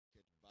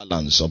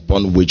balance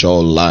upon which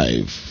all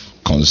life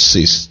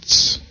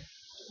consists.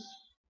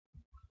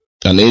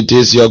 And it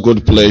is your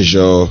good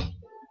pleasure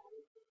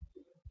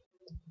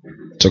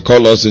to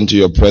call us into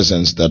your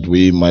presence that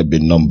we might be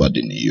numbered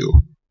in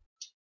you.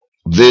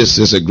 This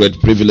is a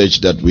great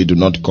privilege that we do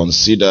not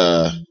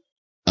consider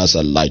as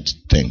a light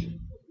thing.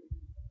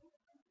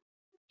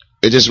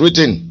 It is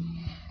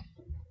written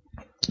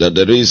that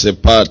there is a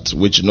path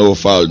which no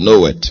fowl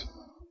knoweth.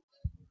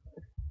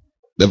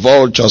 The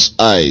vulture's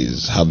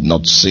eyes have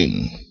not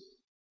seen.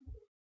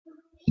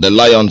 The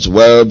lion's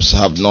whelps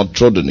have not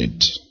trodden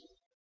it,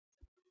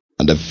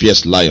 and the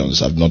fierce lions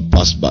have not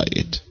passed by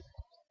it.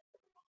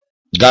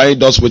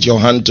 Guide us with your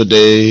hand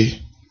today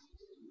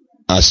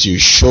as you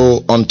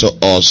show unto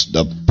us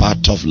the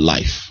path of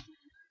life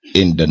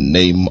in the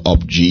name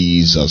of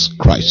Jesus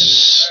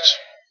Christ.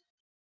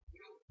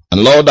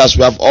 And Lord, as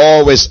we have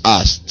always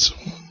asked,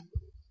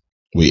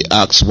 we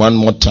ask one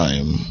more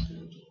time,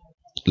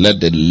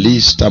 let the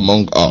least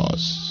among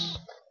us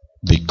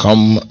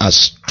become as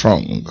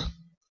strong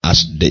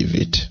as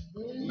David.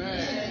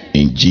 Amen.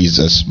 In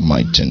Jesus'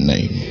 mighty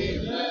name.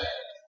 Amen.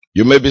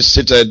 You may be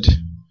seated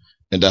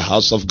in the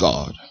house of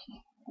God.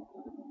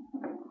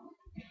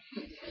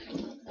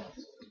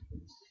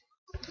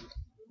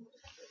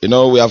 You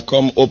know, we have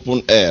come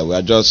open air. We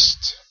are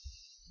just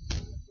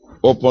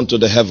open to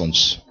the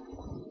heavens.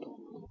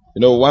 You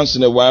know, once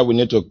in a while we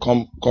need to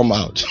come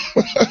out.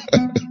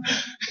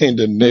 In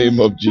the name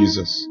of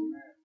Jesus.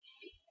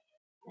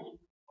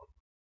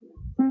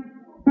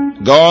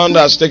 God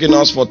has taken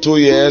us for 2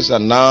 years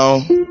and now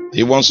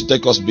He wants to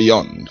take us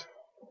beyond.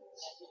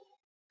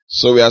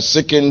 So we are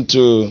seeking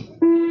to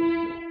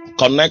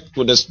connect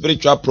with the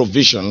spiritual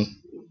provision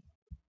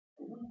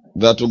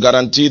that will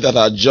guarantee that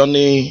our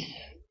journey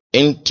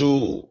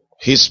into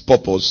His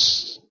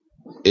purpose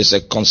is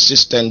a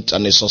consistent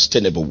and a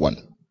sustainable one.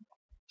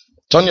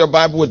 Turn your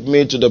Bible with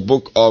me to the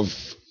book of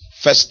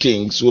 1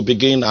 Kings. We'll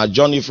begin our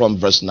journey from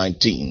verse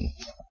 19.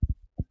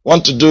 I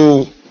want to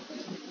do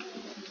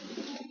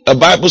a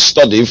Bible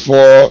study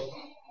for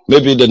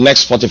maybe the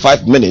next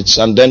 45 minutes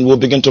and then we'll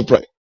begin to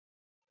pray.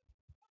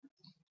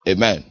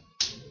 Amen.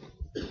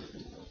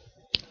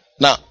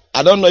 Now,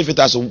 I don't know if it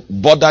has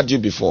bothered you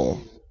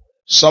before.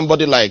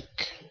 Somebody like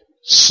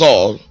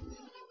Saul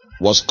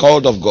was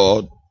called of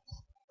God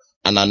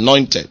and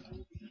anointed.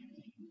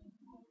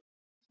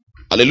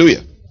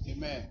 Hallelujah.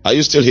 Amen. Are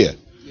you still here?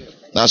 Yes.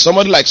 Now,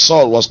 somebody like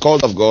Saul was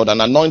called of God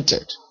and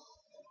anointed.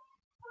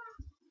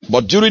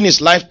 But during his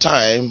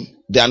lifetime,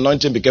 the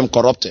anointing became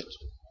corrupted.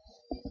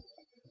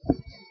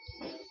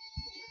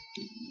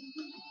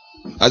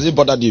 Has it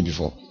bothered you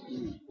before?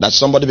 That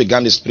somebody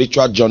began a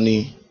spiritual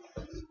journey,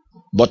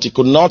 but he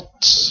could not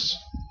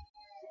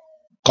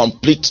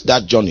complete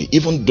that journey,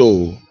 even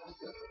though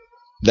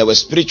there were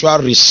spiritual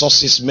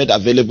resources made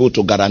available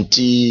to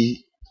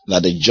guarantee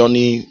that the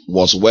journey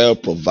was well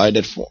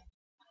provided for.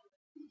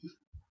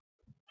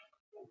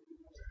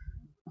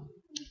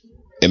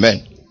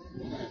 Amen.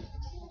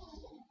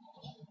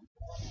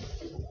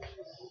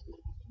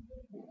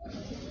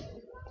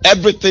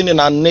 Everything in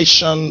our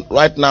nation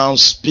right now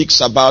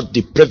speaks about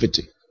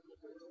depravity,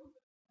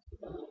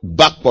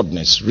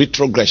 backwardness,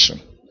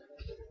 retrogression.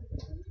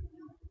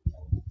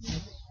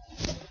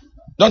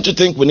 Don't you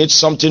think we need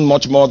something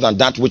much more than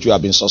that which we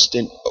have been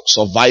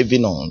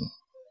surviving on?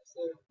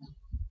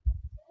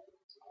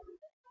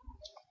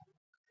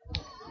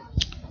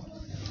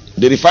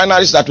 The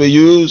refineries that we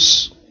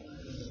use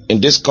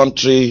in this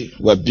country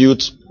were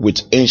built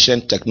with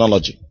ancient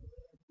technology.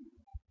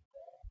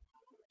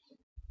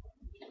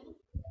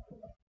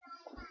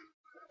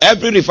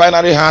 Every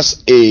refinery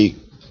has a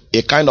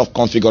kind of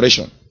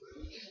configuration.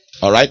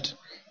 All right?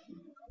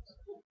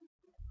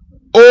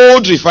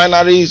 Old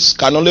refineries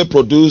can only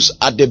produce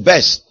at the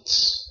best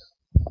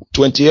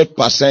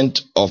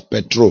 28% of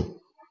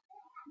petrol.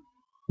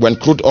 When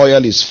crude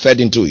oil is fed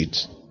into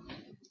it,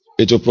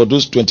 it will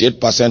produce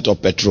 28%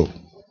 of petrol.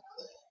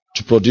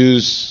 To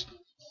produce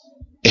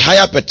a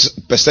higher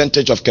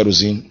percentage of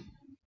kerosene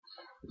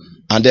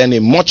and then a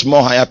much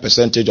more higher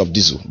percentage of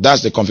diesel.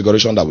 That's the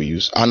configuration that we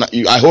use. And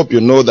I hope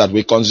you know that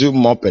we consume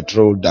more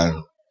petrol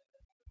than.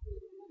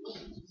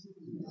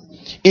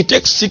 It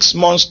takes 6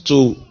 months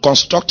to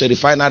construct a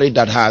refinery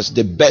that has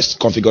the best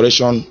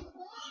configuration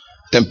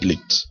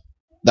template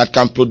that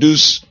can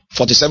produce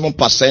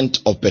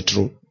 47% of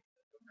petrol.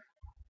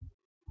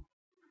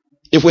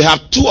 If we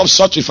have 2 of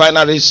such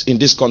refineries in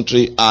this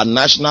country, our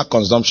national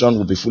consumption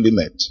will be fully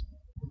met.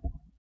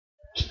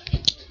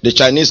 The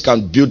Chinese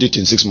can build it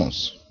in 6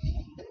 months.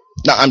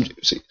 Now,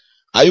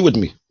 are you with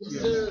me?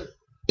 Yeah.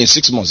 In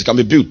 6 months, it can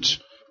be built.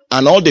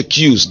 And all the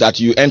queues that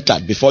you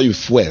entered before you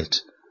fueled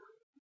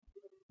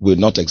will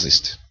not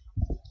exist.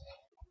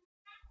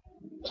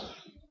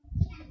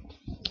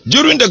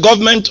 During the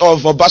government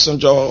of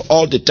Obasanjo,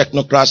 all the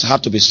technocrats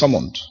had to be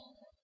summoned.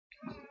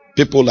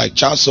 People like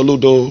Charles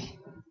Soludo,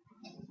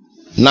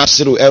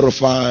 Nasiru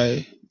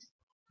El-Rufai,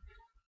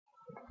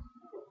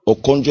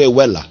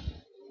 Okonjo-Iweala.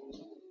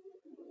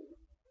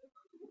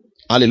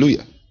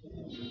 Hallelujah.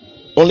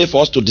 Only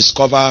for us to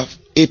discover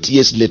 8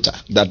 years later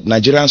that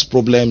Nigerians'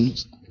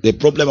 problems, the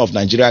problem of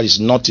Nigeria is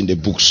not in the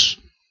books,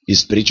 it's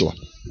spiritual.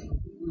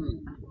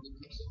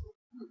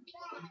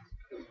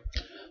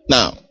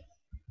 Now,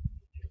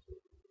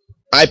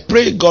 I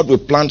pray God will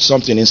plant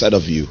something inside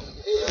of you,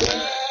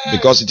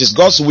 because it is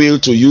God's will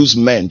to use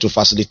men to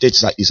facilitate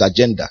his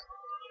agenda.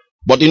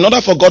 But in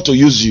order for God to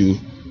use you,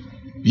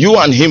 you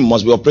and him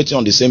must be operating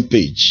on the same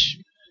page.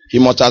 He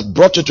must have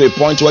brought you to a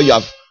point where you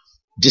have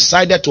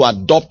decided to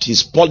adopt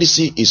his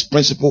policy, his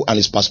principle, and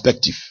his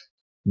perspective.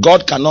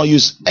 God cannot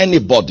use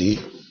anybody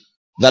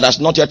that has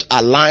not yet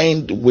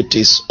aligned with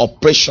his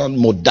operation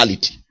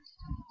modality.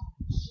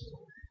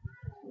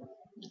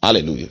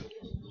 Hallelujah.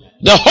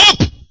 The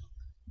hope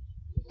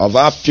of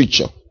our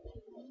future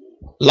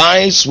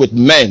lies with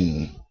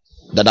men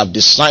that have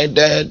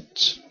decided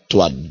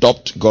to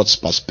adopt God's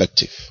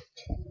perspective.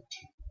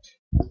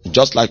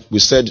 Just like we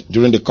said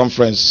during the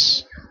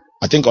conference,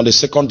 I think on the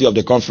second day of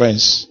the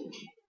conference,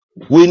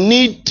 we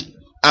need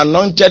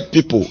anointed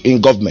people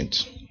in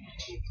government.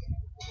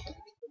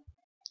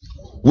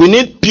 We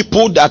need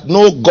people that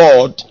know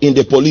God in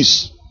the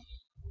police.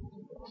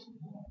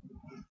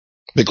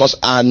 Because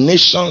our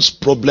nation's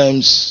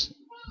problems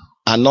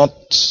are not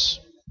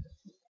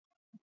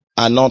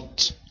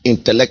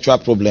intellectual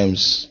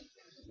problems,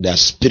 they are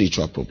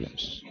spiritual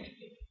problems.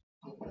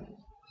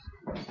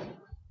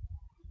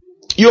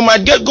 You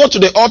might go to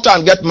the altar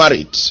and get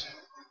married.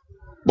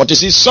 But you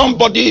see,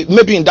 somebody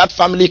maybe in that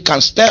family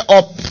can stir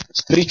up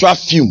spiritual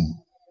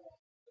fume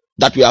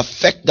that will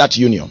affect that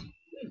union.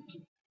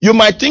 You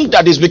might think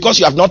that it's because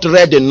you have not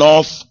read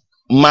enough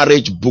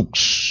marriage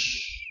books.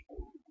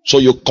 So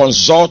you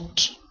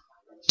consult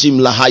Tim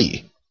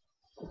LaHaye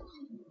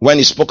when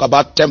he spoke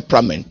about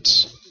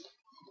temperament.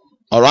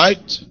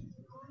 Alright?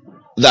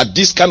 That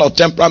this kind of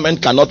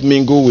temperament cannot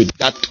mingle with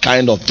that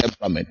kind of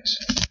temperament.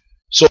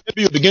 So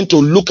maybe you begin to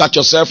look at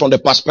yourself from the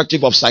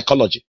perspective of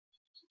psychology.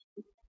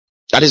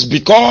 That is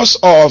because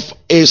of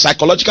a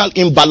psychological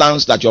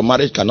imbalance that your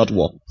marriage cannot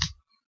work.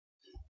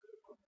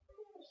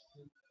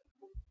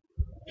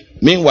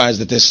 Meanwhile,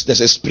 there's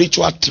a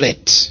spiritual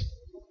threat.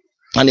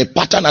 And a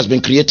pattern has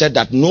been created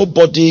that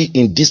nobody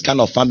in this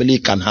kind of family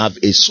can have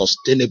a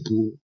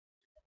sustainable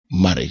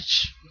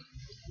marriage.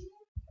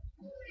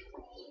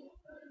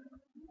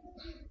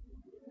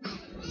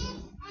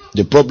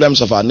 The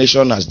problems of our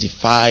nation has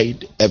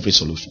defied every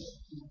solution.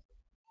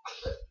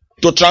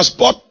 To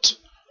transport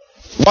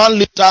 1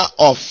 liter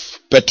of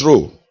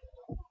petrol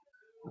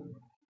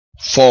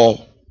for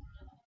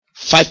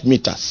 5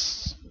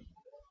 meters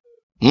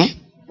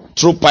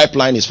through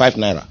pipeline is 5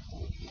 naira.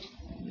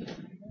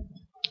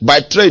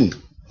 By train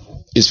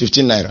is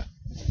 15 naira.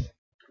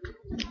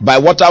 By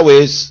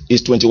waterways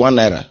is 21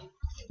 naira.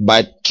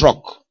 By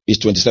truck is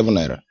 27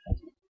 naira.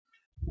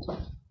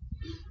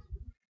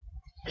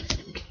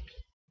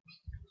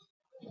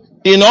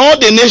 In all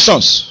the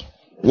nations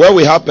where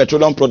we have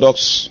petroleum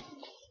products,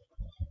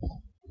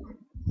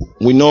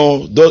 we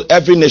know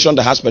every nation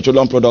that has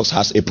petroleum products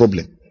has a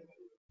problem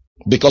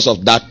because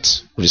of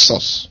that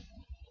resource.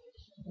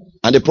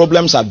 And the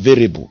problems are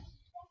variable.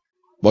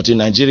 But in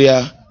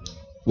Nigeria,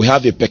 we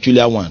have a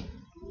peculiar one.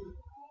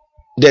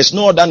 There's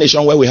no other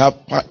nation where we have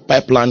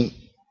pipeline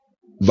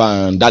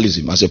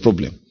vandalism as a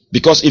problem.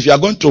 Because if you are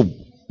going to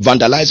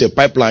vandalize a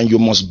pipeline, you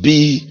must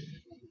be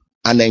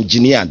an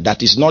engineer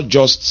that is not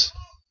just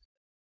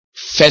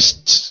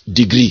first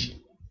degree.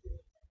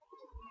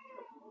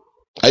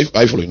 Are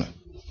you following?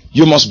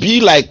 You must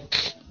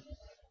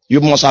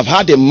have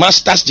had a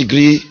master's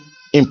degree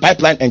in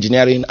pipeline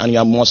engineering, and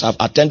you must have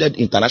attended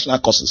international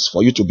courses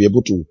for you to be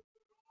able to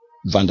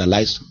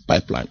vandalize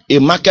pipeline. A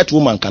market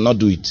woman cannot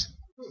do it.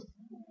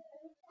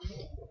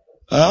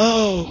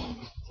 Oh,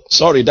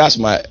 sorry, that's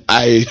now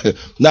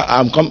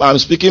I'm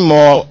speaking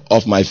more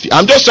of my feet.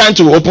 I'm just trying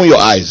to open your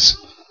eyes.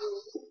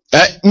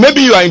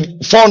 Maybe you are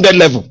in 400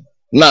 level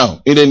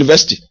now in the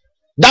university.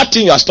 That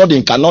thing you are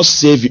studying cannot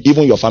save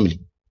even your family.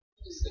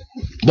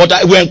 But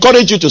I will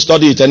encourage you to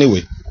study it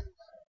anyway.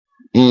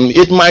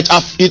 It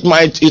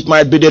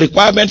might be the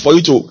requirement for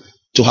you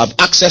to have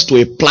access to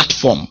a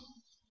platform.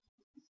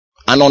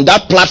 And on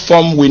that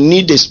platform, we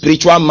need a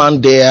spiritual man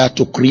there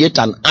to create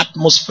an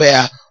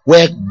atmosphere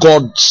where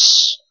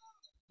God's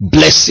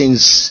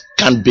blessings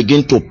can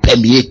begin to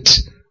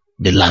permeate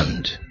the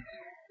land.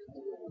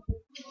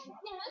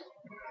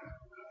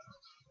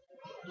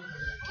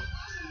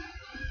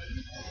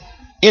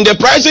 In the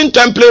pricing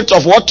template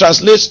of what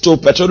translates to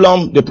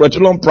petroleum, the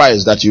petroleum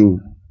price that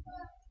you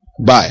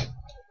buy,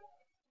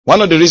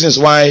 one of the reasons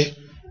why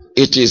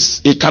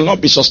it cannot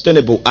be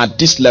sustainable at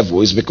this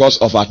level is because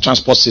of our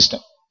transport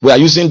system. We are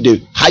using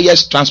the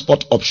highest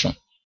transport option.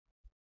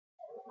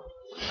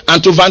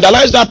 And to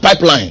vandalize that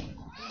pipeline,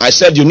 I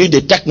said you need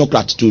a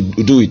technocrat to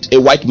do it, a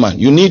white man.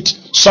 You need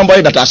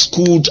somebody that has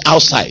schooled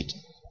outside,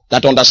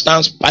 that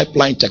understands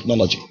pipeline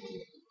technology.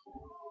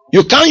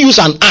 You can't use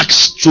an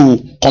axe to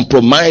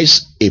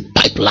compromise a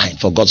pipeline,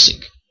 for God's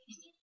sake.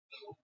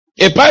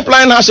 A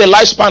pipeline has a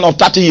lifespan of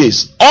 30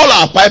 years. All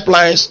our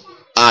pipelines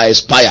are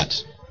expired.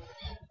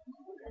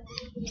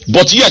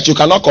 But yet you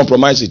cannot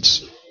compromise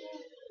it.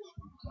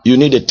 You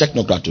need a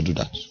technocrat to do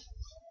that.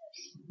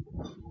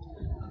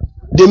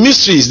 The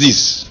mystery is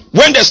this.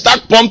 When they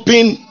start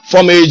pumping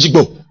from a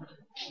jigbo,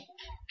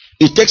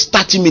 it takes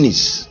 30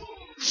 minutes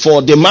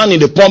for the man in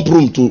the pump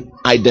room to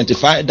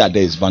identify that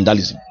there is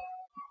vandalism.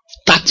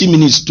 30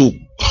 minutes to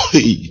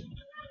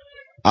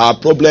our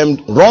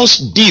problem runs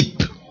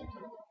deep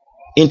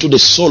into the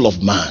soul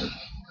of man.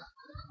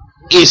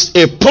 Is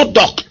a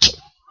product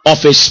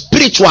of a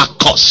spiritual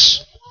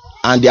cause,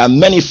 and there are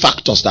many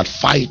factors that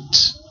fight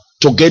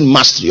to gain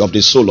mastery of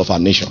the soul of our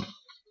nation.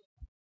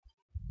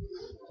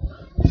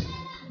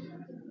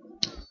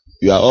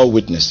 You are all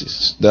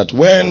witnesses that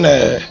when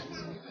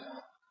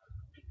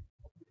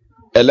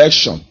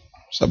election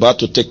is about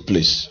to take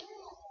place,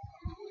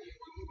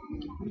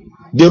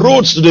 the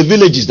roads to the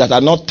villages that are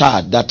not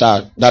tarred,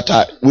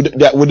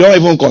 we don't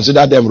even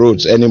consider them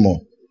roads anymore,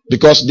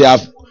 because they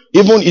have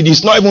even, it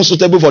is not even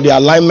suitable for the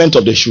alignment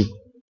of the shoe.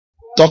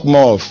 Talk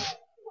more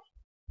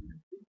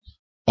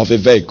of a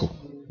vehicle.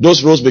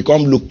 Those roads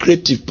become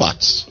lucrative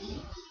parts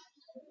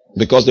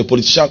because the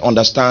politician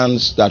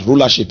understands that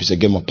rulership is a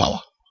game of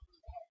power.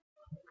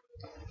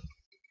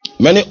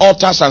 Many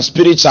altars and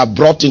spirits are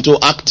brought into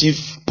active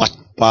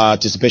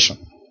participation.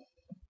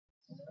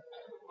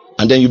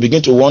 And then you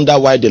begin to wonder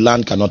why the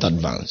land cannot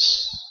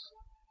advance.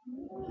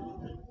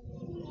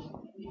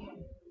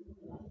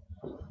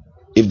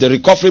 If the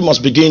recovery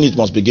must begin, it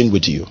must begin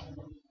with you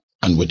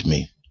and with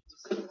me.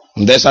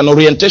 And there's an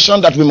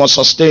orientation that we must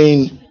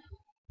sustain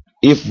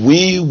if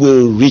we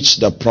will reach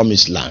the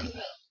promised land.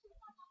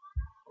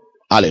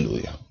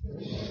 Hallelujah.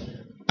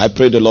 I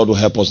pray the Lord will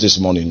help us this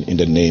morning in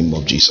the name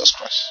of Jesus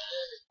Christ.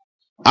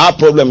 Our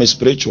problem is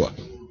spiritual.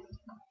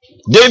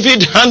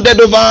 David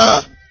handed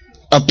over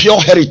a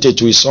pure heritage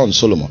to his son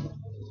Solomon.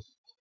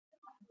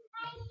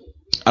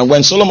 And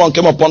when Solomon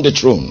came upon the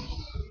throne,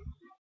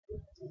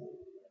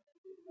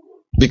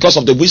 because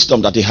of the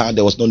wisdom that he had,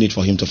 there was no need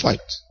for him to fight.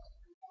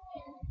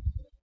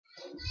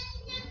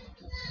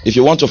 If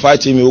you want to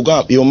fight him, you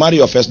will marry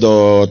your first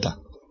daughter.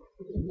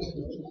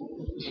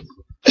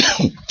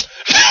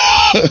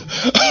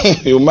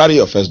 You marry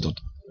your first daughter.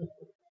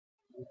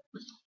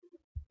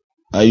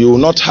 And you will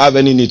not have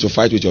any need to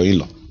fight with your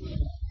in-law.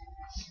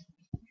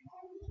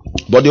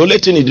 But the only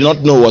thing he did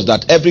not know was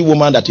that every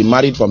woman that he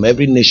married from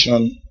every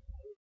nation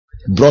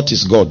brought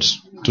his gods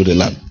to the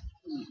land.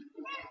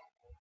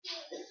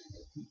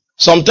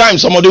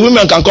 Sometimes some of the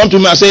women can come to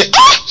me and say,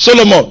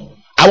 Solomon,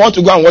 I want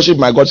to go and worship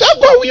my God. Say,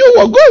 go, you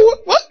go.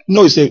 What?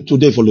 No, he said,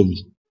 today follow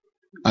me.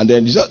 And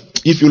then he said,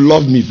 if you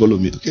love me, follow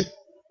me. Okay.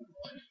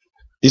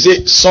 He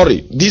said,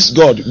 sorry, this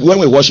God, when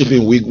we worship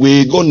him,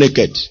 we go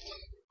naked.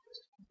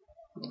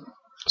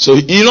 So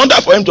in order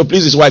for him to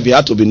please his wife, he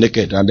had to be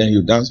naked, and then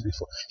you dance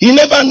before. He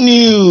never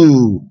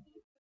knew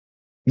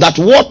that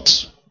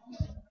what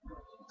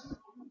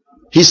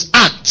his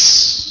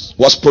acts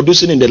was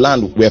producing in the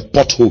land were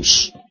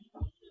potholes.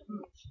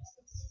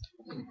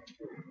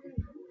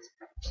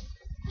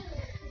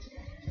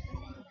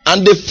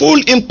 And the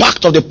full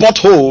impact of the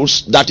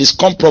potholes that his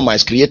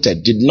compromise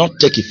created did not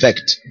take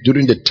effect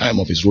during the time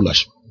of his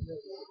rulership.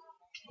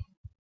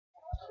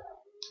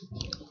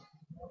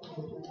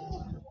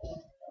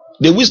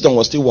 The wisdom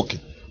was still working.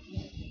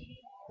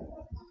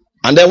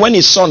 And then when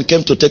his son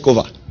came to take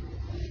over,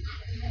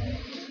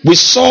 we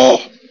saw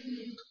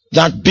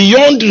that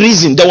beyond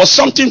reason, there was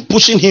something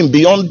pushing him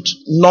beyond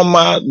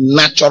normal,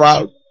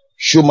 natural,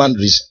 human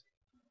reason.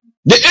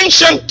 The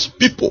ancient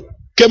people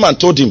came and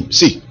told him,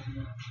 see,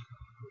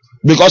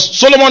 because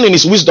Solomon in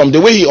his wisdom,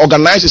 the way he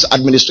organized his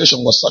administration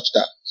was such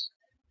that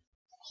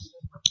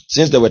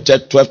since there were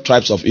 12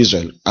 tribes of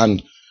Israel,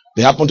 and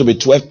there happened to be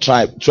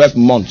 12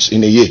 months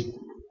in a year.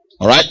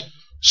 Alright?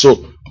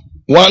 So,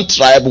 one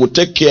tribe would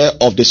take care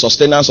of the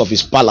sustenance of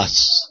his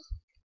palace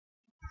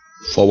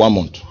for 1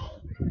 month.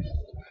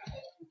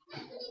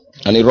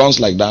 And it runs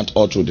like that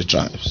all through the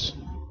tribes.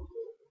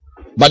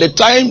 By the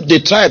time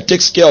the tribe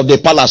takes care of the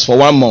palace for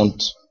 1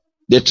 month,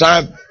 the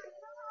tribe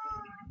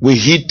will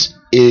hit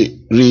a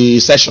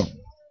recession.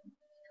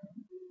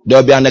 There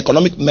will be an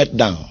economic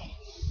meltdown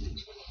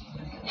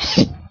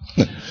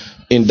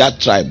in that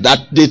tribe.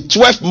 That the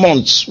 12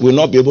 months will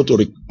not be able to,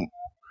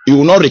 he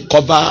will not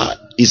recover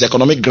his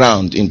economic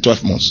ground in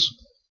 12 months.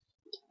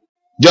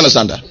 Do you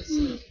understand that?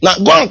 Now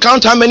go and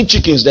count how many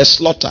chickens they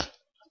slaughter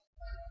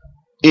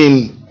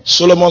in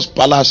Solomon's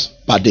palace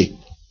per day.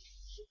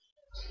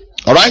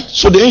 Alright?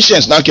 So the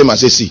ancients now came and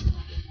said, see,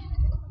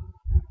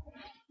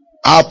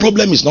 our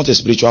problem is not a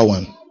spiritual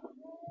one.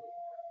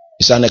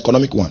 It's an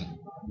economic one.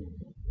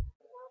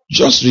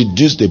 Just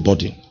reduce the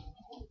burden.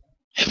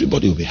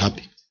 Everybody will be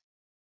happy.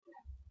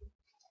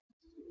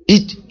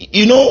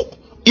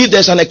 If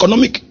there's an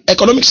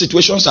economic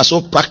situations are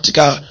so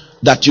practical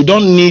that you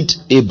don't need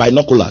a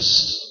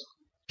binoculars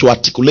to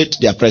articulate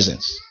their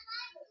presence.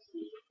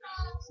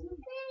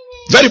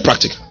 Very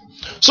practical.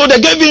 So they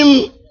gave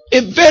him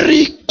a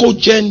very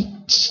cogent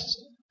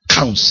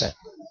counsel.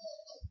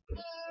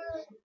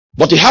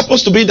 But it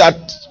happens to be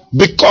that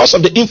because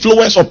of the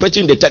influence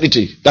operating in the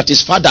territory, that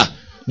his father,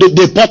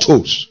 the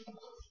potholes.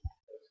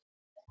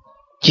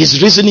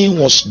 His reasoning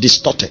was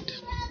distorted.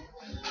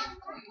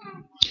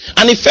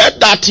 And he felt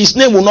that his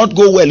name will not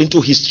go well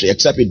into history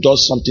except it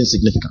does something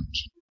significant.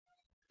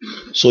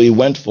 So he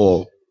went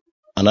for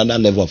another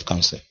level of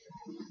counsel.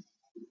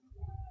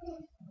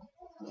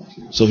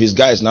 So his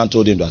guys now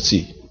told him that,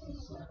 see,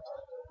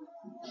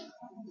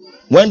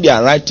 when they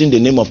are writing the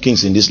name of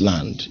kings in this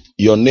land,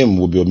 your name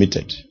will be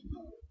omitted.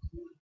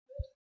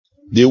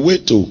 The way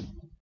to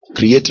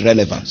create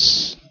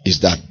relevance is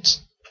that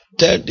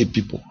tell the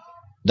people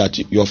that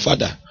your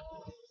father,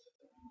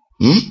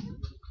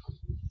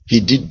 he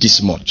did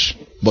this much,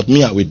 but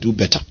me, I will do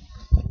better.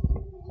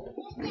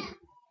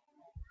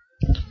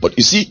 But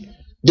you see,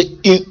 the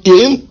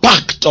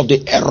impact of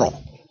the error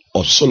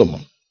of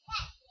Solomon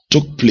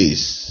took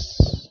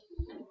place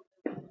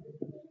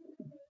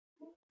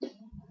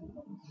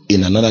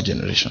in another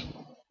generation.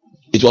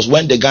 It was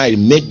when the guy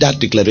made that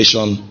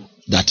declaration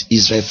that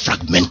Israel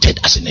fragmented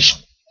as a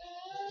nation.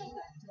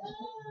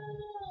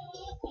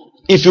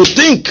 If you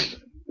think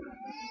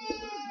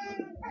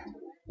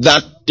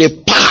that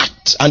the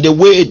path and the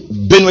way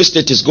Benue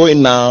State is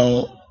going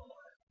now,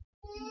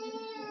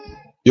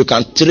 you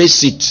can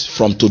trace it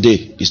from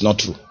today, it's not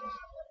true.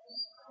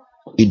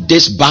 It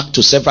dates back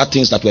to several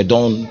things that were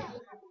done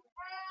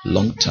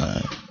long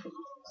time.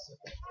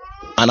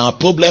 And our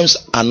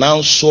problems are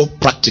now so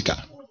practical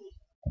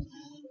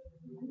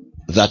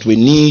that we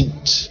need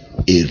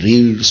a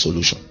real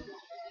solution.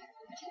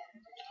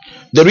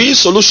 The real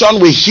solution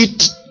will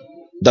hit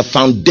the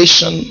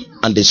foundation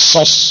and the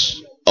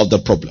source of the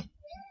problem.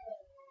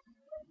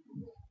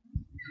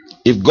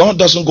 If God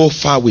doesn't go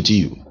far with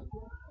you,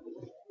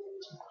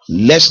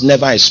 let's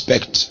never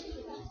expect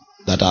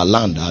that our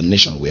land, our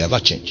nation will ever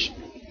change.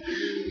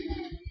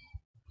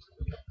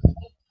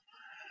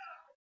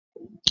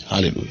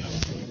 Hallelujah.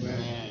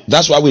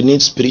 That's why we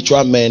need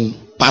spiritual men,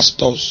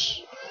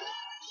 pastors,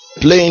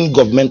 playing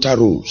governmental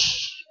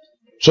roles,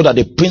 so that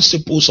the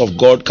principles of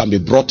God can be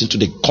brought into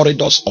the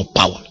corridors of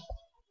power.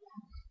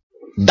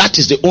 That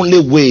is the only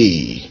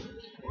way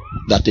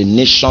that a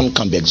nation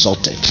can be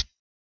exalted.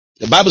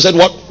 The Bible said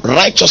what?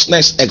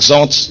 Righteousness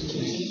exalts.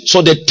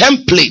 So the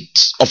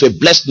template of a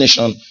blessed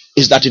nation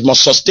is that it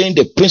must sustain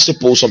the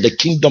principles of the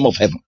kingdom of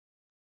heaven.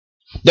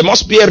 There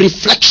must be a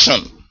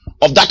reflection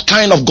of that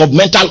kind of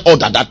governmental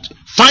order that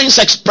finds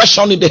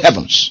expression in the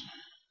heavens.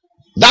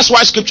 That's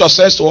why scripture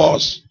says to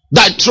us,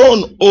 thy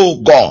throne,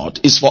 O God,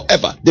 is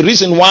forever. The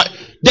reason why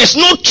there's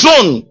no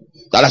throne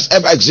that has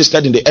ever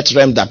existed in the earth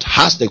realm that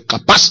has the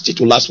capacity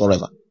to last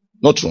forever.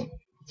 No throne.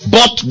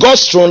 But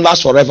God's throne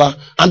lasts forever,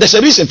 and there's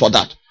a reason for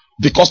that.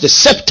 Because the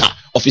scepter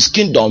of his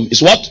kingdom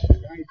is what?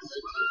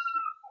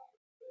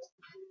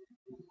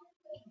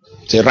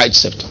 It's a right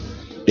scepter.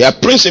 There are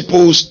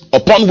principles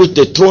upon which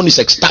the throne is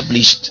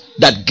established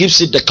that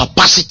gives it the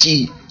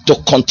capacity to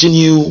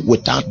continue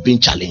without being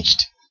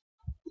challenged.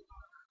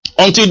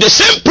 Until the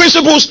same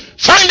principles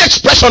find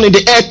expression in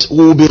the earth,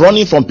 we will be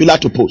running from pillar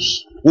to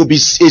post. We'll be a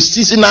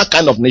seasonal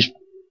kind of nation.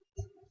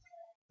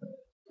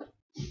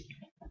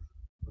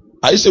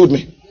 Are you still with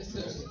me?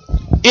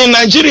 In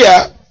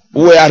Nigeria,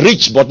 we are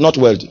rich but not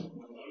wealthy.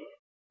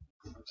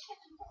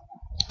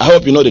 I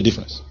hope you know the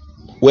difference.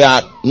 We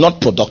are not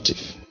productive.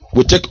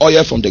 We take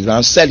oil from the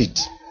ground, sell it.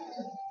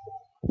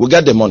 We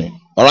get the money.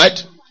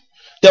 Alright?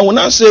 Then we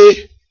now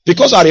say,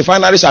 because our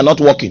refineries are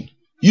not working,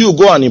 you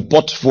go and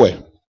import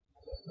fuel.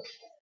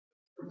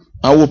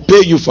 And we'll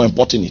pay you for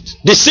importing it.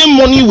 The same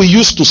money we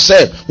used to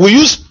sell, we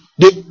use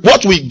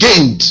what we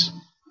gained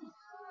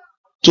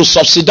to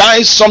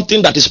subsidize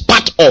something that is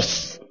part of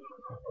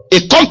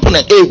a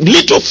component, a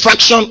little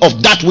fraction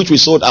of that which we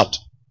sold out.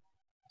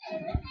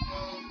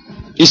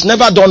 It's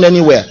never done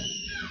anywhere.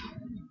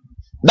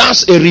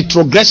 That's a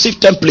retrogressive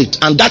template,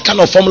 and that kind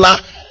of formula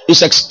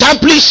is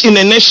established in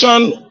a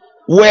nation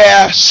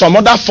where some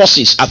other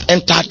forces have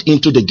entered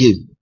into the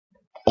game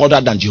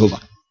other than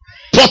Jehovah.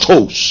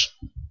 Potholes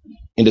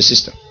in the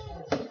system.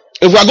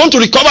 If we are going to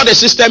recover the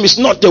system, it's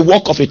not the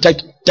work of a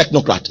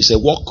technocrat, it's a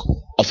work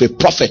of a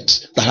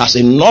prophet that has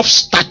enough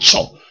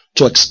stature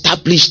to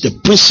establish the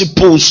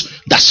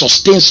principles that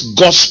sustains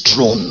God's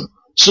throne,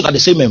 so that the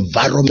same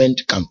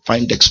environment can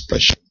find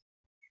expression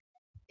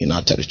in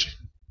our territory.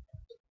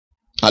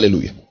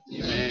 Hallelujah.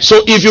 Amen.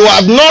 So if you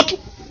have not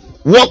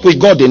worked with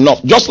God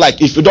enough, just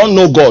like if you don't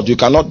know God, you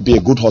cannot be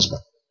a good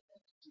husband.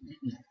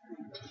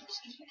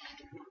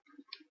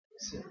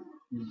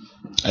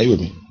 Are you with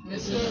me?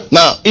 Yes,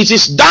 now, it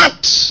is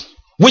that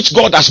which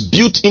God has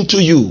built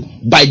into you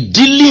by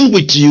dealing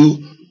with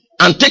you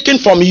and taking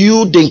from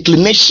you the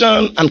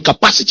inclination and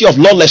capacity of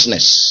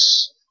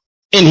lawlessness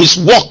in his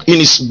work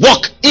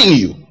in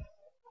you,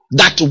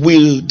 that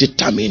will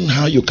determine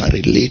how you can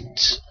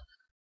relate.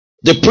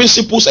 The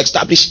principles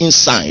established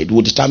inside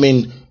will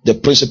determine the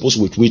principles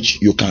with which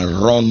you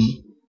can run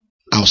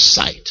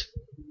outside.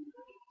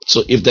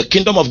 So if the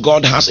kingdom of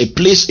God has a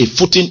place, a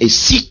footing, a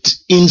seat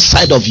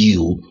inside of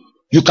you,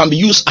 you can be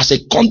used as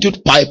a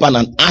conduit pipe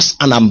and as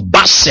an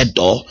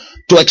ambassador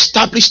to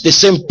establish the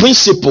same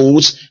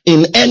principles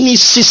in any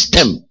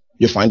system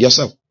you find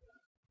yourself.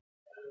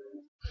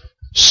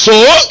 So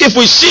if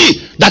we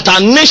see that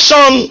our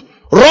nation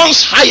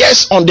runs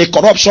highest on the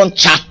corruption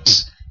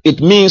chart,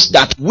 it means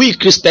that we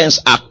Christians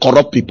are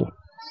corrupt people.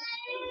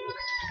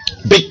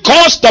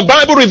 Because the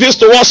Bible reveals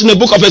to us in the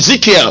book of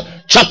Ezekiel,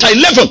 chapter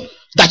 11,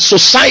 that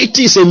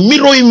society is a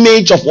mirror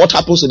image of what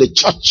happens in the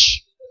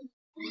church,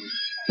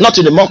 not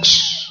in the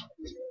mosques.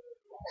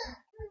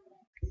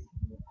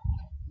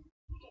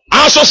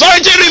 Our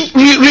society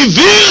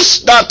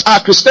reveals that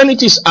our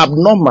Christianity is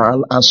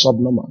abnormal and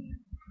subnormal.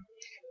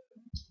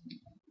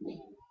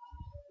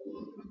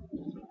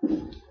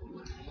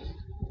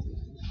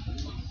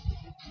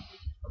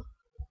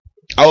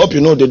 I hope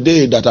you know the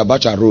day that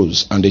Abacha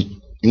rose and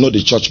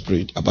the church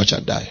prayed,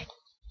 Abacha died.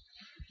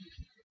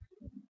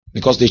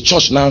 Because the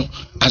church now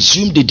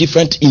assumed a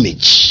different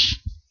image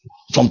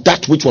from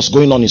that which was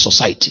going on in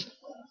society.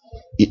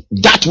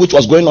 That which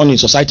was going on in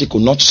society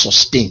could not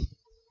sustain. Do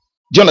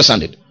you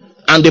understand it?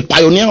 And the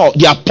pioneer,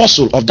 the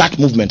apostle of that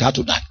movement had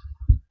to die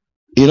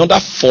in order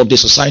for the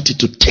society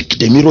to take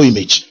the mirror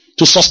image,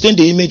 to sustain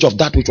the image of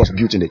that which was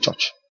built in the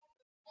church.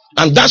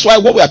 And that's why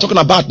what we are talking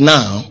about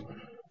now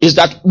is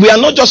that we are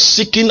not just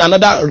seeking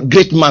another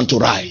great man to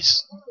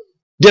rise.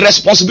 The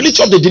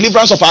responsibility of the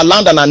deliverance of our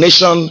land and our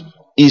nation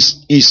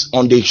is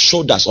on the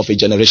shoulders of a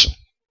generation.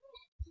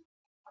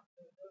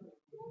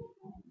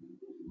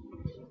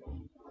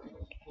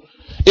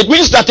 It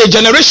means that a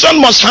generation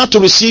must have to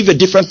receive a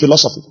different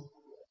philosophy.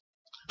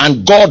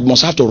 And God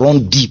must have to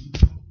run deep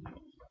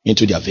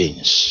into their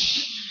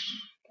veins.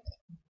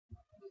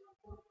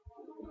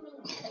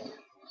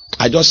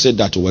 I just said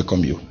that to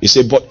welcome you. He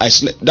said, but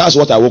that's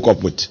what I woke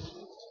up with.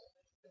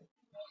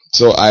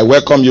 So I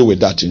welcome you with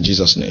that in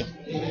Jesus' name.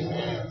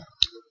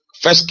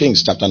 1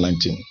 Kings chapter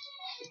 19.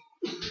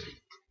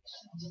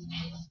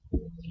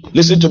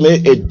 Listen to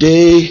me, a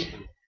day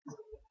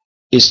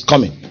is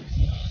coming.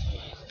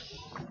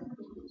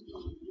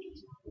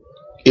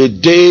 A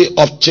day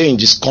of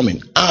change is coming.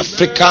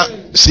 Africa,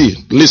 see,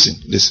 listen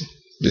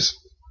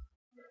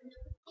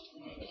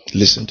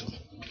to me.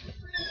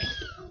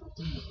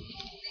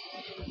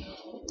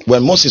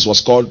 When Moses was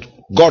called,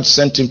 God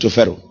sent him to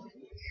Pharaoh.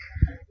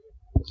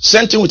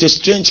 Sent him with a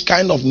strange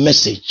kind of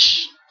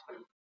message.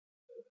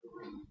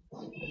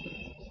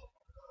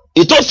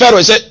 He told Pharaoh,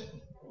 he said,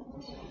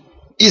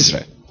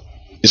 Israel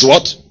is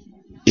what?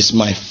 Is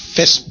my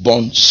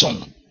firstborn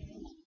son.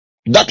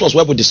 That was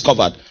where we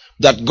discovered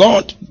that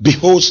God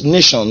beholds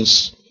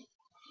nations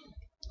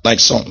like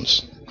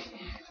sons.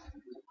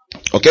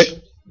 Okay?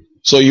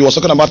 So he was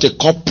talking about a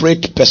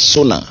corporate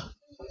persona,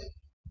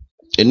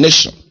 a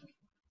nation.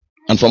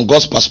 And from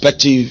God's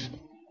perspective,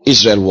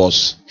 Israel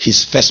was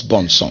his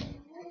firstborn son.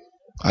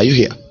 Are you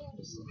here?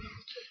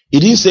 He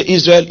didn't say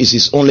Israel is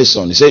his only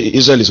son. He said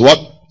Israel is what?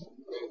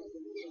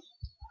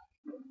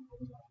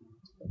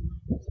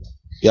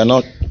 You are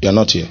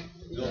not here.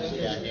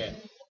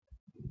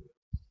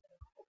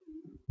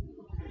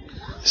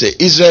 Say,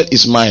 Israel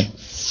is my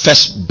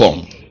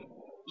firstborn.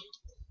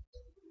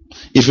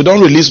 If you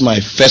don't release my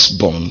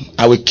firstborn,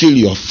 I will kill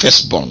your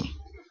firstborn.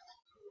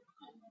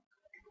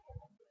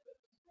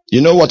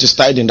 You know what is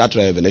tied in that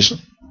revelation?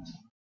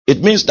 It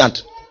means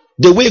that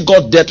the way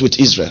God dealt with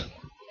Israel,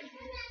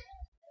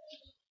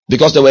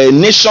 because they were a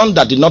nation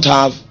that did not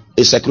have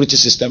a security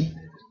system,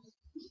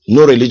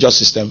 no religious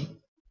system,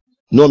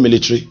 no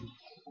military,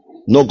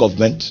 no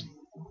government,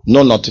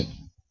 no nothing.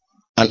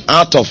 And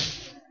out of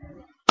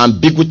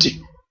ambiguity,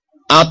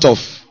 out of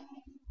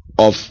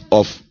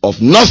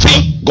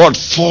nothing, God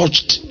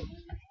forged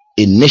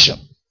a nation.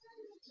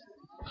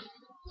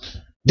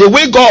 The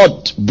way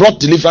God brought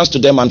deliverance to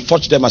them and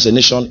forged them as a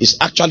nation is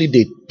actually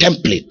the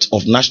template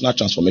of national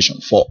transformation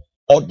for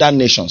other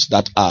nations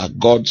that are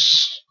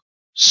God's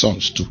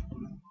sons too.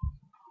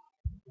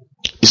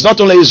 It's not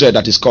only Israel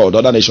that is called,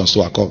 other nations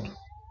too are called.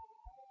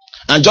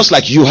 And just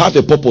like you have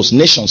a purpose,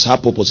 nations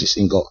have purposes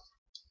in God.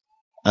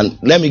 And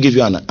let me give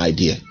you an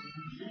idea.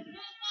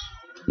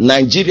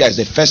 Nigeria is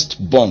the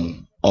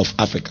firstborn of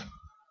Africa.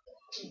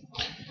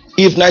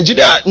 If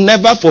Nigeria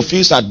never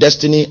fulfills her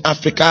destiny,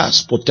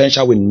 Africa's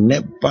potential will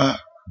never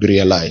be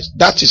realized.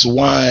 That is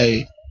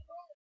why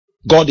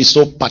God is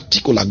so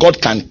particular.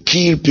 God can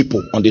kill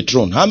people on the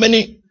throne. How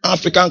many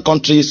African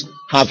countries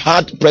have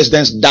had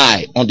presidents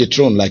die on the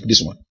throne like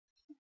this one?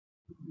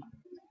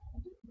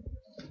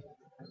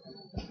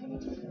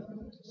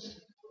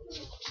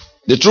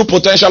 The true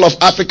potential of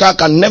Africa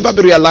can never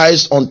be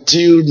realized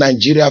until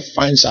Nigeria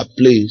finds her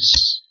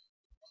place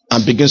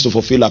and begins to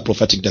fulfill her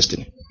prophetic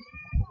destiny.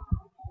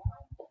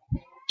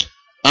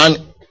 And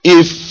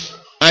if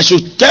I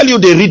should tell you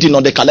the reading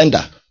on the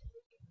calendar,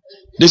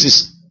 this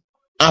is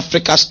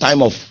Africa's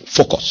time of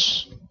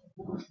focus.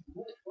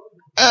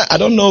 I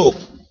don't know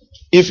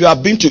if you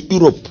have been to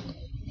Europe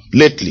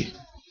lately,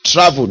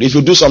 traveled, if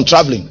you do some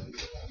traveling,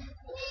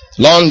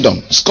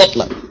 London,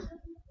 Scotland.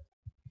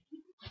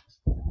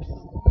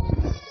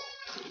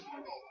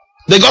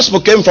 The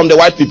gospel came from the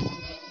white people.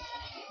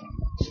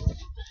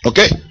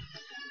 Okay?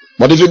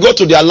 But if you go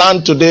to their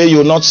land today, you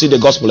will not see the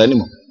gospel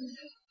anymore.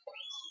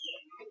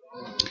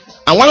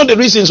 And one of the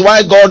reasons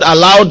why God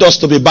allowed us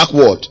to be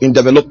backward in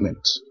development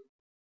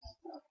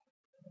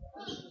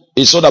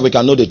is so that we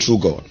can know the true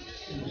God.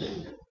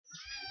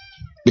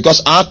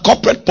 Because our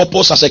corporate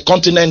purpose as a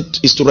continent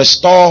is to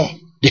restore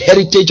the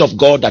heritage of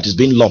God that is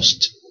being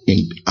lost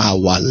in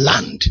our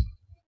land.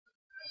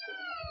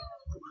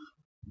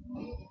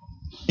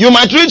 You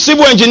might read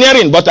civil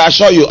engineering, but I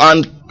assure you,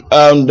 and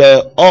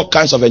all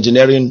kinds of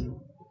engineering,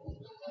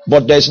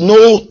 but there's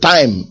no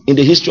time in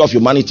the history of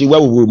humanity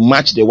where we will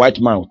match the white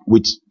man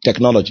with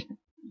technology.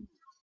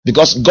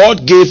 Because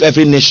God gave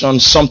every nation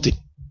something.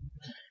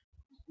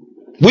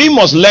 We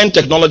must learn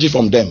technology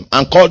from them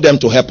and call them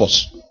to help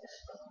us.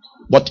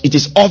 But it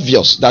is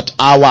obvious that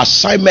our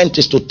assignment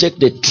is to take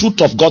the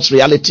truth of God's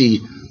reality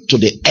to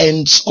the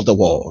ends of the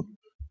world.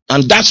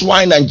 And that's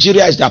why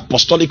Nigeria is the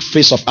apostolic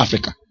face of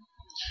Africa.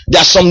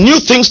 There are some new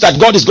things that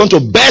God is going to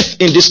birth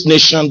in this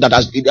nation that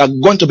are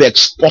going to be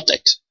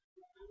exported.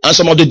 And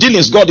some of the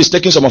dealings God is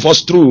taking some of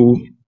us through,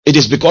 it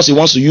is because He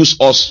wants to use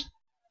us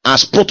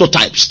as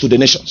prototypes to the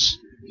nations.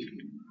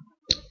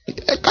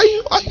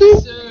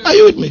 Are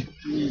you with me?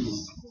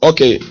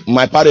 Okay,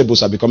 my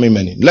parables are becoming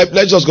many.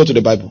 Let's just go to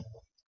the Bible.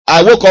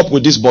 I woke up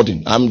with this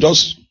burden. I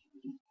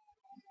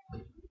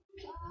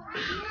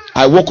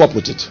woke up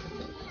with it.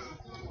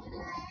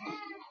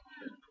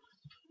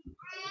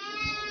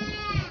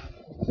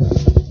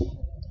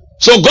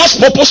 So God's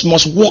purpose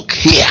must work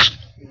here.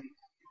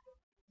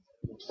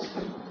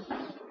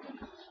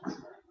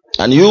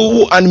 And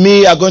you and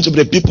me are going to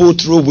be the people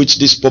through which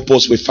this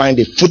purpose will find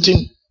a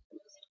footing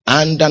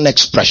and an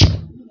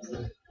expression.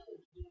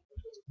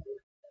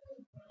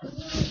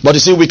 But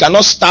you see, we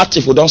cannot start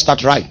if we don't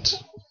start right.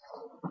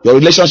 Your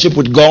relationship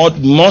with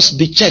God must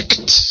be checked,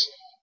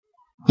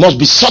 must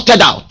be sorted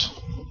out.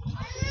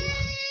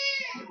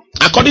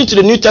 According to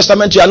the New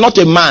Testament, you are not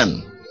a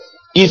man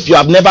if you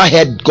have never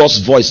heard God's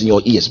voice in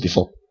your ears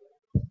before.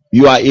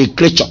 You are a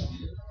creature.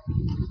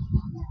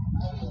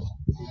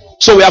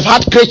 So we have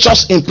had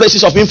creatures in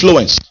places of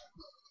influence.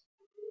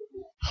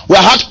 We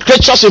have had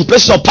creatures in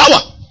places of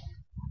power.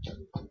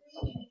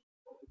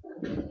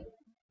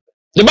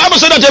 The Bible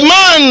said that a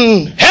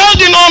man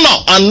held in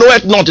honor and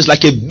knoweth not is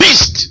like a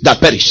beast that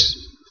perishes.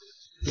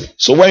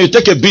 So when you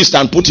take a beast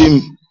and put him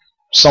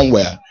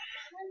somewhere,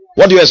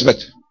 what do you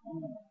expect?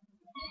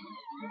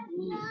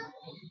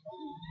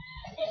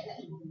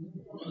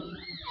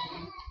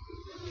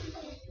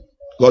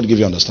 God give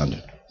you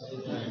understanding.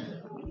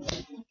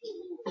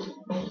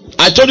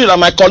 I told you that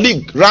my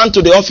colleague ran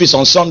to the office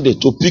on Sunday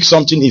to pick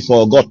something he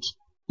forgot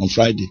on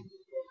Friday.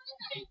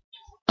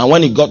 And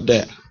when he got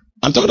there,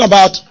 I'm talking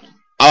about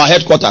our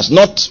headquarters,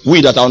 not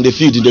we that are on the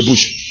field in the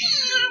bush.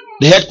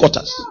 The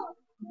headquarters.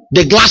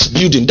 The glass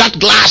building, that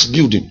glass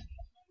building.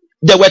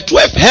 There were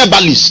 12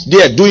 herbalists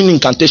there doing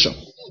incantation.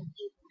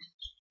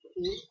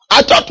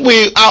 I thought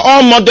we are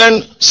all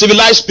modern,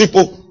 civilized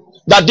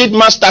people that did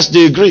master's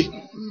degree.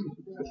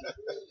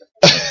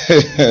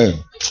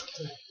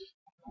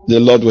 The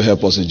Lord will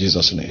help us in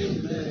Jesus'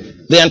 name.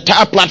 The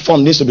entire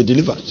platform needs to be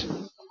delivered.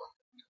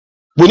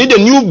 We need a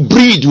new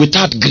breed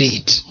without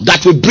greed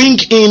that will bring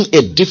in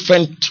a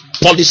different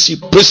policy,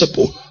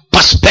 principle,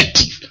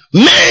 perspective.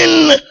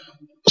 Men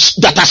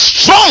that are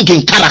strong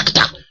in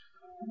character,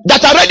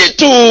 that are ready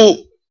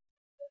to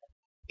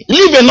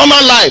live a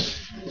normal life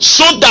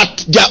so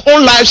that their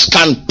own lives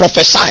can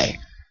prophesy,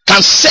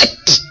 can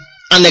set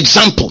an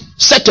example,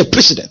 set a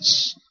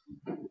precedence.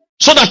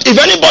 So that if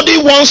anybody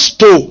wants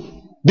to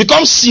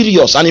become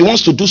serious and he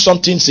wants to do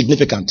something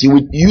significant, he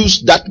will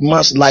use that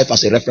man's life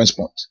as a reference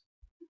point.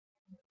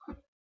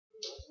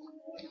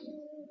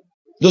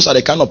 Those are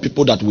the kind of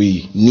people that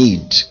we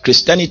need.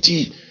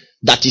 Christianity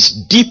that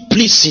is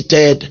deeply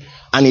seated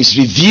and is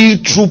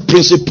revealed through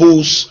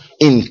principles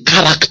in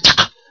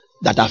character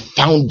that are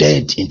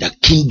founded in the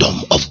kingdom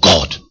of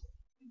God.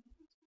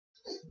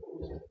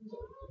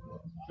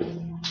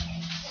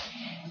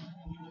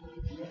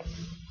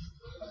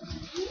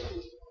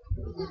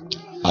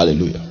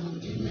 Hallelujah.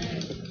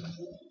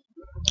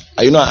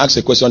 You know, I asked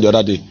a question the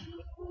other day.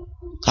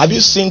 Have you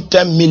seen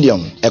 10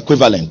 million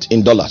equivalent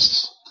in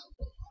dollars?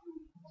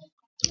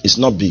 It's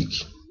not big,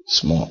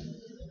 small.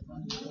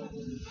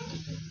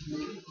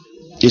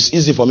 It's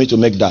easy for me to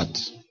make that.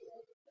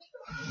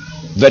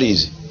 Very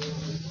easy.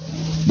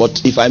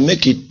 But if I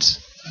make it,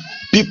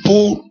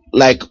 people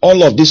like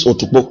all of this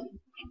Otukpo,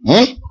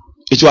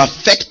 it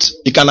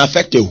can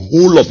affect the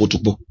whole of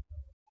Otukpo.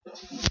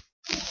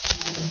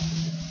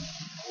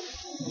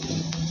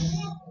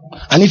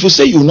 And if you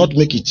say you will not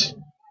make it,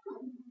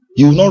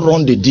 you will not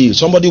run the deal.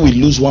 Somebody will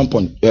lose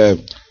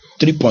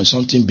 3 point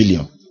something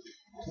billion.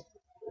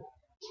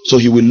 So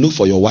he will look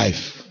for your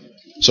wife.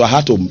 So I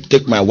had to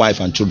take my wife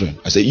and children.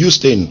 I said, you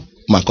stay in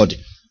Makodi.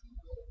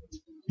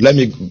 Let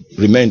me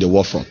remain in the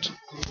war front.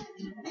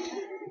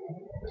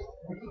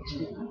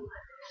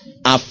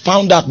 I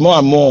found out more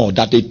and more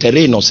that the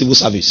terrain of civil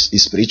service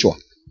is spiritual.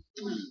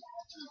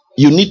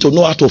 You need to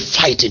know how to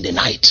fight in the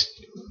night.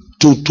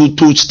 To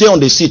stay on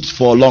the seat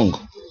for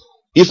long.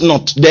 If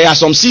not, there are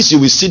some seats you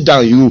will sit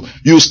down,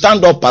 you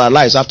stand up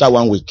paralyzed after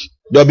 1 week.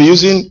 They'll be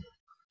using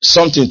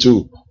something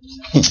to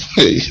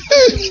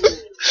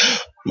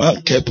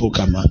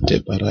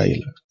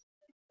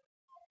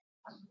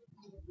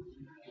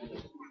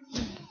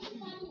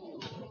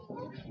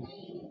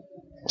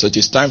So it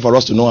is time for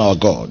us to know our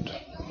God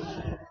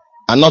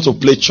and not to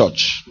play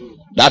church.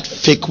 That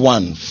fake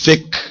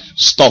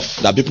stuff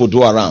that people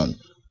do around.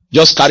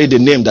 Just carry the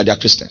name that they are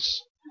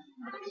Christians.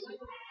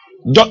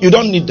 You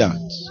don't need that.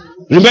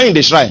 Remain in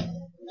the shrine.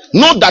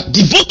 Know that,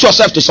 devote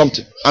yourself to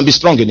something and be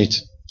strong in it.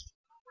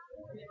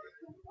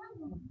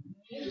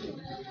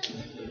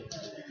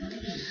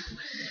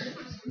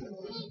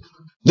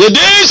 The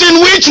days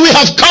in which we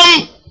have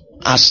come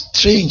are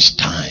strange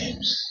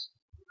times.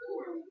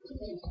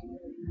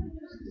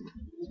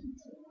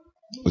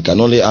 We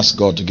can only ask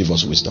God to give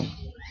us wisdom.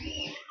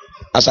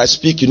 As I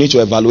speak, you need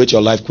to evaluate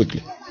your life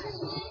quickly.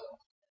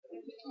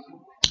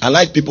 I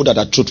like people that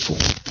are truthful.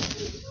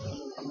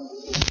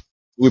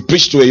 We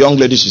preached to a young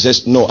lady. She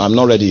says, no, I'm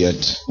not ready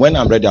yet. When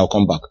I'm ready, I'll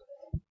come back.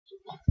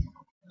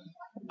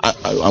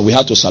 And we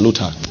had to salute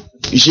her.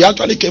 She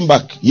actually came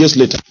back years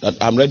later that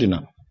I'm ready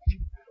now.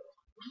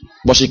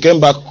 But she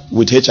came back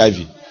with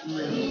HIV.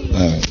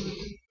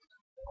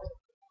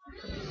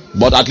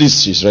 But at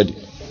least she's ready.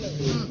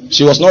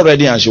 She was not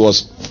ready, and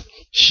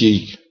she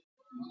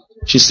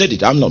said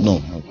it. I'm not,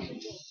 no.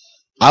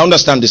 I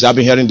understand this. I've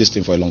been hearing this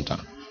thing for a long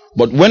time.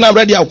 But when I'm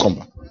ready, I'll come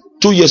back.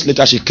 2 years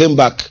later, she came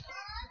back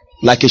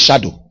like a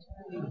shadow.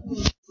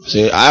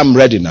 Say, I am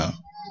ready now.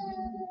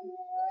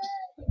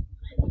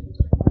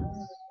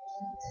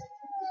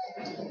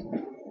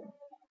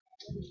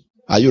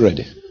 Are you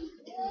ready?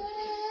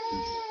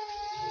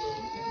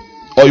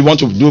 Or you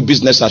want to do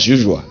business as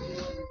usual?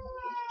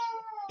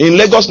 In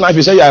Lagos now, if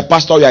you say you are a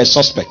pastor, you are a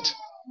suspect.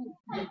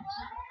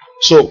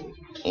 So,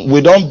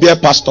 we don't bear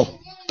pastor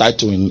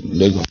title in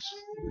Lagos.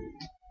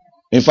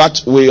 In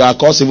fact, we are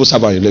called civil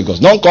servant in Lagos.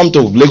 Don't come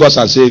to Lagos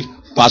and say,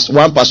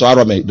 one Pastor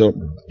Arome.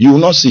 You will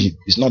not see him.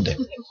 It's not there.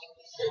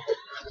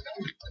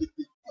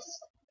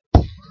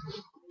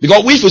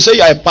 Because if you say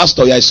you are a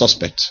pastor, you are a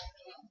suspect.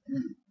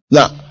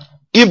 Now,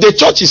 if the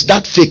church is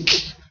that fake,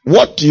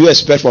 what do you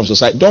expect from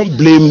society? Don't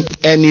blame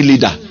any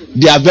leader.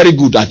 They are very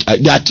good at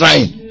they are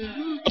trying.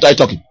 What are you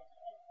talking?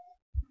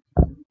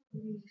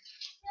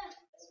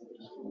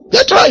 They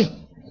are trying.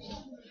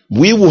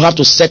 We will have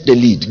to set the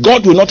lead.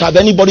 God will not have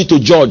anybody to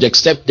judge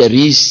except there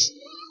is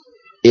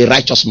a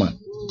righteous man.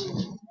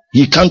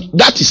 He can't.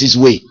 That is his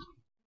way.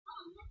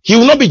 He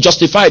will not be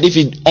justified if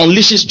he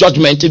unleashes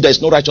judgment if there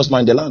is no righteous man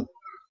in the land.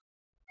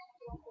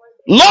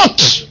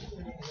 Lot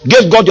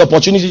gave God the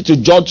opportunity to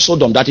judge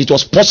Sodom, that it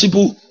was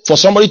possible for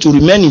somebody to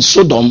remain in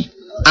Sodom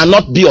and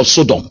not be of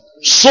Sodom.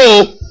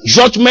 So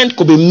judgment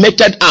could be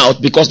meted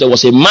out because there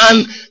was a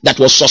man that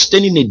was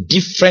sustaining a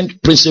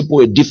different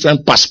principle, a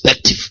different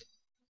perspective.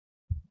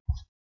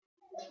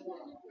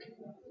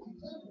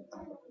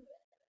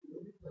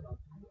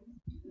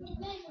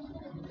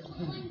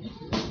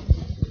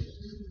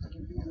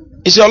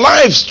 Is your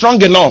life strong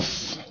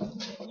enough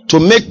to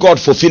make God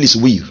fulfill his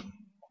will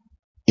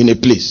in a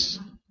place?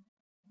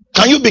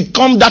 Can you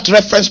become that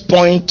reference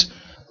point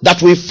that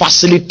will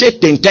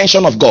facilitate the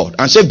intention of God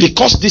and say,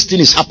 because this thing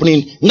is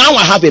happening, now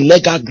I have a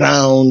legal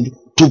ground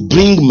to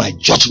bring my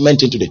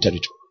judgment into the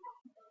territory?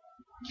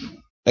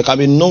 There can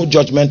be no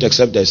judgment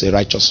except there is a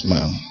righteous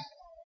man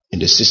in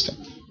the system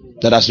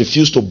that has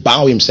refused to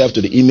bow himself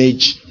to the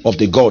image of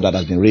the God that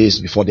has been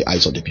raised before the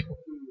eyes of the people.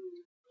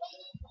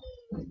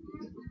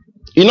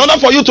 In order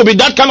for you to be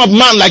that kind of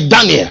man like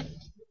Daniel,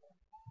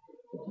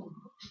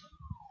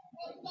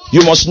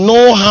 you must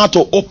know how to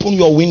open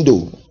your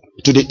window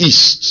to the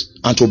east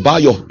and to bow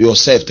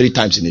yourself 3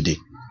 times in a day.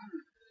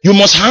 You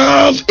must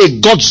have a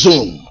God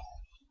zone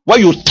where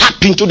you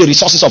tap into the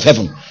resources of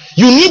heaven.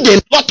 You need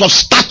a lot of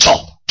stature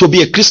to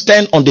be a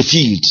Christian on the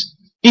field.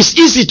 It's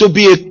easy to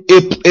be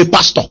a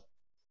pastor.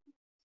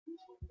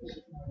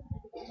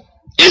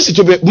 Easy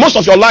to be. Most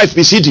of your life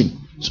is hidden.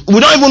 We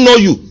don't even know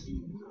you.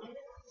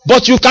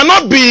 But you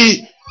cannot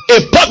be a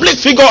public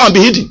figure and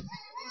be hidden.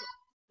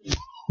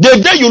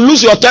 The day you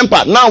lose your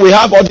temper, now we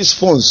have all these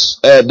phones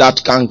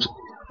that can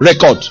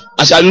record.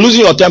 As you are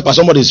losing your temper,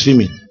 somebody is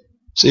filming.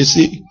 So you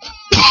see,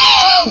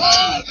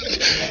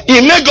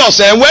 in Lagos,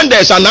 when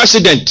there is an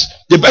accident,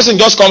 the person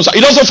just comes.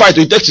 He doesn't fight.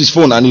 He takes his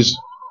phone and he's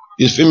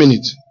filming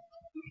it,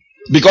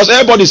 because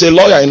everybody is a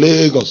lawyer in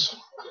Lagos.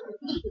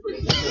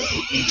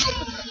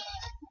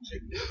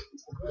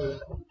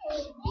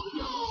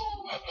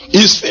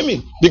 He's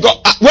filming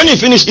because when he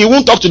finishes, he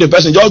won't talk to the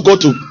person. Just go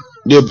to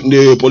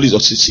the police or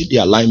see the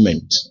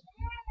alignment.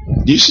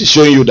 This is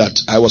showing you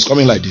that I was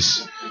coming like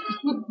this.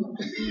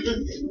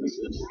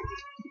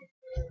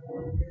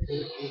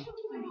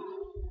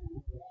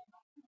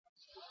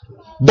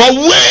 But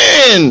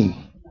when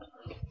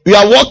you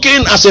are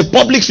working as a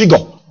public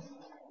figure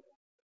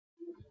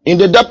in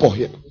the depot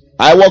here,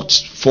 I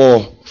worked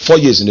for 4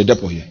 years in the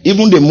depot here.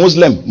 Even the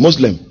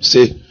Muslim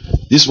say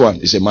this one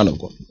is a man of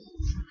God.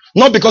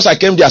 Not because I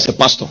came there as a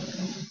pastor.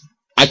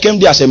 I came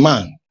there as a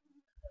man.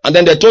 And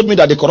then they told me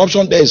that the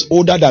corruption there is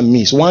older than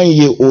me. It's 1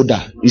 year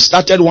older. It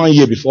started 1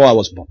 year before I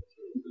was born.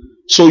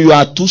 So you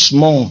are too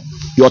small,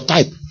 your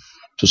type,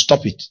 to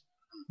stop it.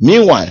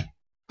 Meanwhile,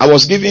 I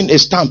was given a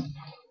stamp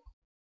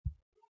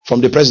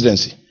from the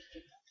presidency.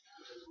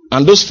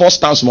 And those 4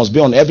 stamps must be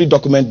on every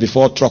document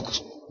before truck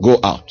go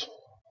out.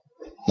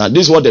 Now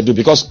this is what they do,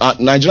 because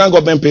Nigerian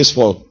government pays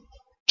for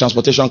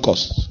transportation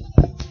costs.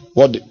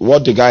 What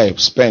the guy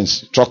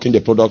spends trucking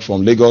the product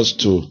from Lagos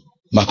to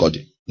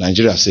Makurdi,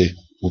 Nigeria say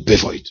we'll pay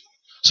for it.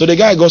 So the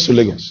guy goes to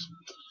Lagos,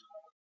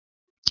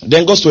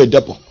 then goes to a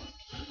depot.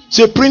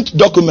 Say, print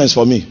documents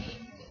for me.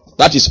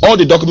 That is all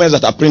the documents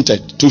that are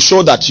printed to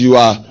show that you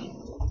are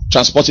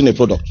transporting a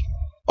product.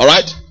 All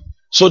right.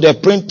 So they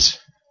print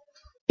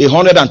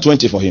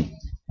 120 for him.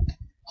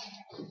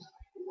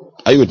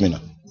 Are you with me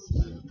now?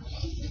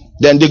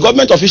 Then the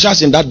government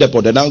officials in that depot,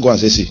 they now go and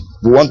say, see,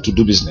 we want to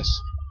do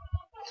business.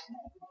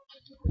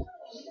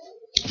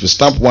 If you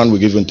stamp one, we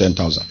give you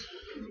 10,000.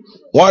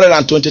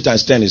 120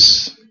 times 10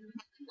 is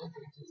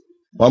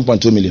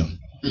 1.2 million.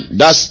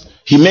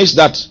 He makes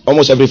that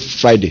almost every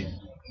Friday.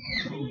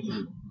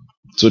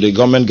 So the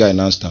government guy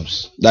now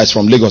stamps. That's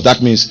from Lagos.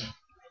 That means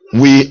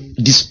we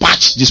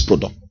dispatch this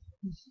product.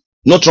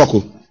 No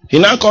truckle. He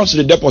now comes to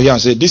the depot here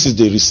and says, this is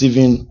the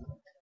receiving.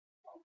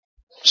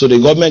 So the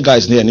government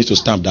guys here need to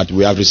stamp that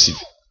we have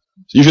received.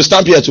 If you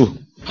stamp here too,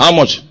 how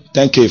much?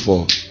 10K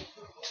for.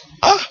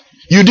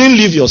 You didn't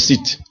leave your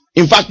seat.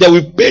 In fact, they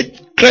will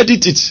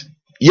credit it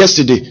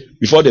yesterday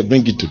before they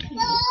bring it today.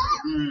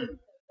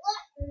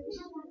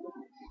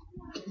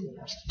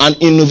 And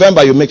in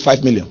November, you make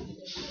 5 million.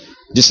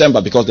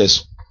 December, because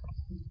there's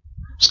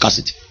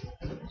scarcity.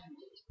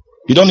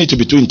 You don't need to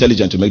be too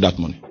intelligent to make that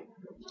money.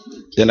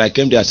 Then I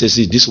came there and said,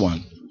 see, this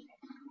one,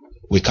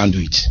 we can't do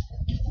it.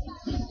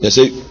 They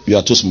say, you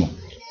are too small.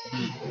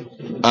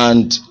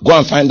 And go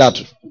and find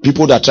out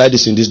people that tried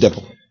this in this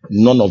depot.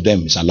 None of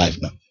them is alive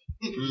now.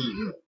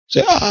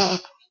 Say,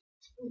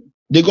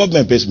 the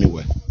government pays me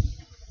well.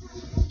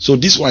 So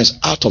this one is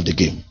out of the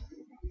game.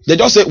 They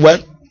just say, well,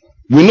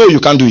 we know you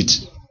can't do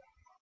it.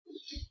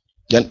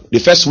 Then the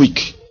first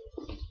week,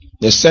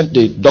 they sent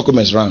the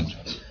documents around.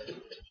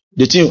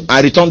 The team,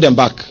 I returned them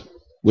back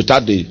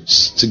without the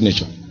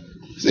signature.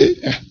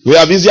 See, we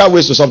have easier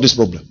ways to solve this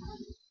problem.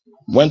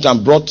 Went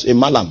and brought a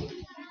malam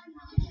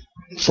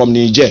from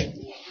Niger.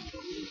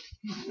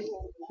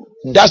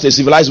 That's the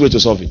civilized way to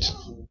solve it.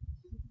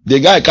 The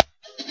guy got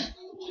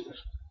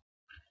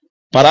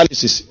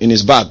paralysis in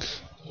his bag.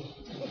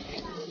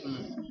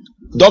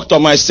 Doctor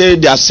might say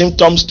there are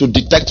symptoms to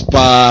detect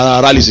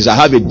paralysis. I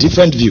have a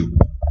different view.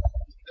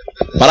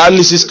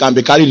 Paralysis can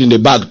be carried in the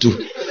bag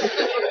too.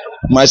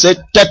 Might say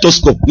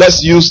stethoscope.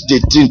 Let's use the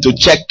thing to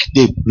check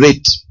the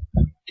rate.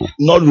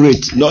 Not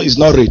rate. No, it's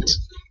not rate.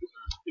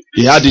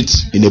 He had it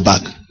in a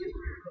bag.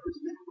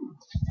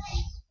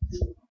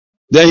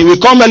 Then he will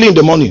come early in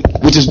the morning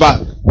with his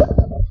bag.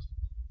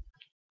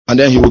 And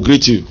then he will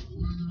greet you.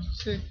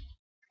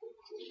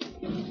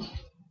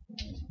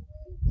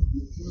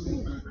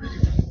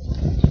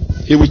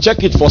 He will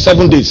check it for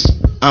 7 days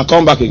and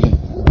come back again.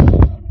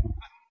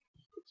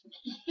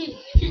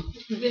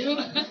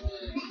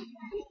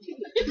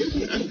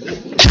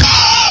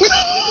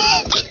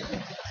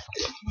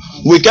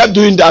 We kept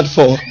doing that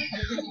for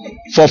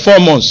 4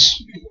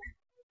 months.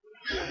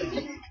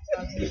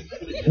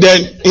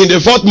 Then in the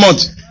 4th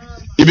month,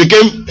 it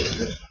became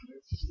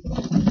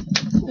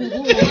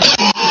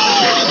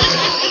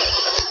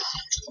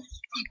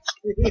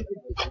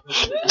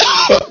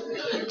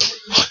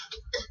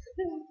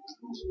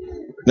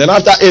then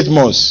after 8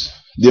 months,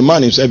 the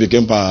man himself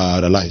became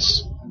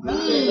paralyzed.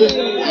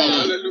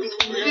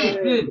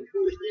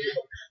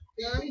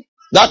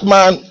 That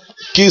man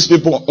kills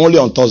people only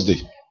on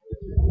Thursday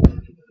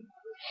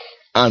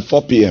and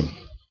 4 p.m.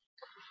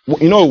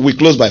 You know, we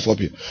close by 4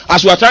 p.m.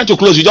 As we are trying to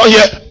close, you don't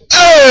hear,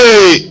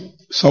 hey,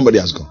 somebody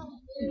has gone.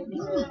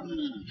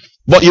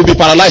 But you'll be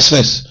paralyzed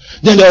first.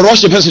 Then they'll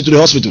rush the person to the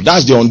hospital.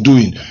 That's the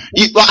undoing.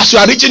 As you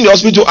are reaching the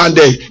hospital and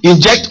they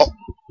inject.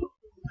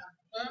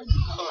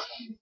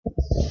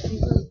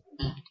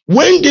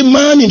 When the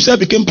man himself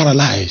became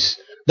paralyzed,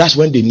 that's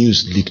when the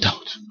news leaked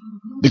out.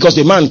 Because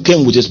the man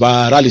came with his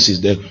paralysis.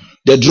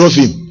 They drove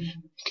him.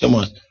 Come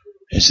on.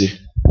 And say,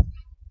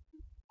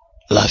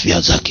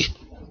 Lafia Zaki.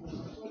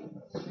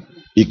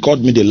 He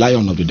called me the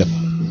lion of the devil.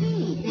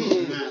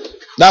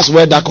 That's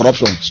where that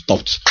corruption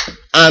stopped.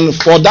 And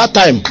for that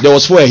time, there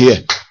was fuel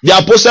here. They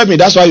opposed me.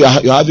 That's why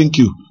you're having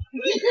queue.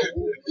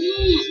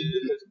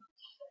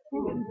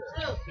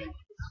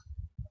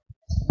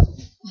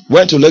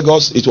 Went to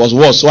Lagos. It was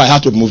worse. So I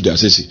had to move there.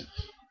 Say,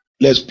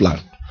 let's plan.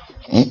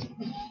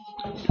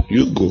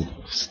 You go.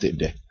 Stay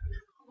there.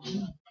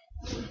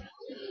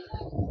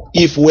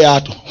 If we are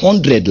at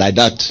 100 like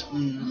that,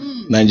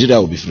 Nigeria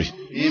will be free.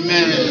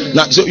 Amen.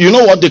 Now, so you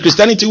know what the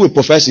Christianity we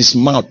profess is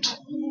mouth.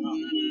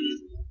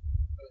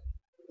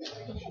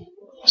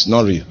 It's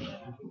not real.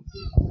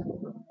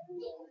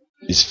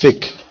 It's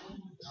fake.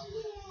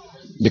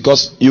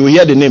 Because you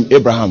hear the name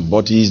Abraham,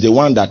 but he is the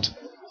one that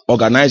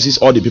organizes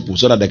all the people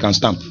so that they can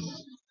stamp.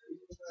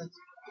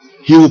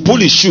 He will pull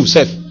his shoe,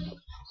 self.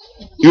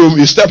 He will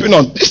be stepping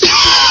on.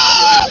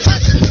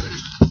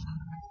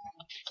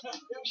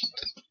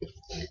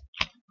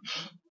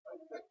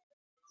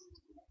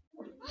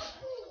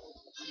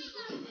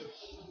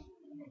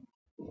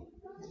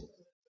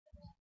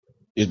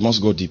 It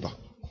must go deeper.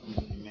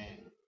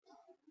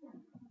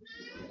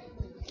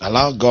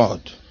 Allow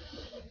God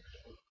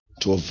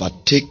to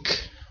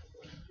overtake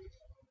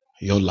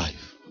your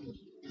life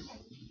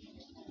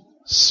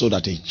so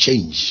that a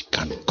change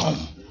can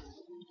come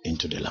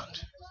into the land.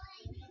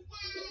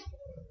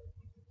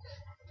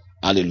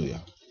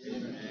 Hallelujah.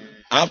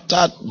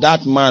 After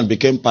that man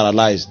became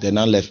paralyzed, they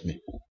now left me.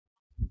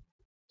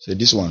 Say,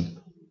 this one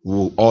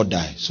will all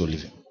die, so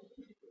leave him.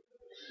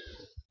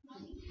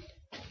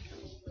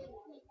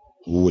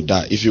 We will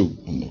die if you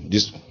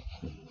this.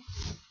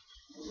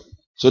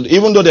 So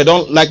even though they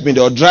don't like me,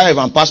 they'll drive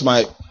and pass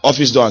my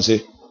office door and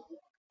say,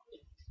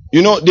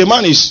 you know, the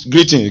man is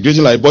greeting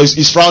like, but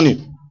he's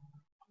frowning.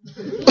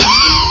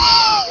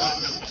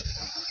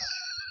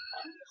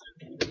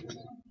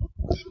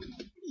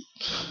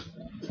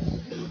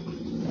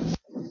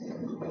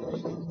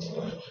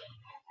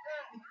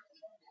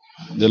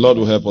 The Lord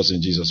will help us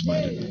in Jesus'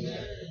 name.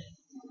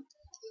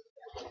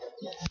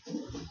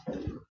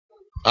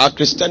 Our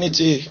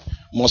Christianity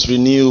must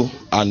renew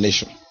our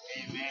nation.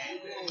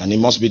 And it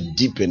must be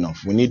deep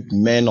enough. We need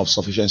men of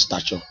sufficient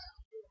stature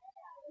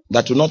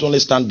that will not only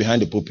stand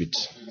behind the pulpit,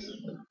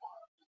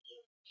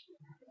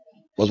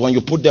 but when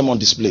you put them on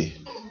display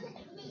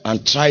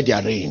and try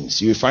their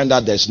reins, you will find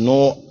that there's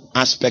no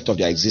aspect of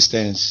their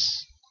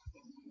existence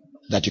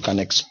that you can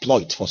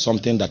exploit for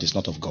something that is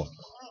not of God.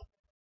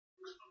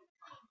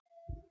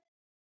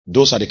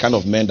 Those are the kind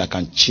of men that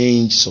can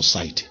change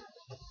society.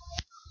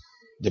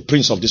 The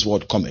prince of this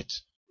world cometh.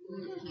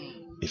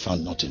 He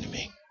found nothing in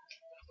me.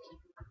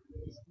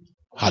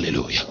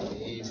 Hallelujah.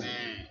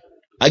 Amen.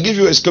 I give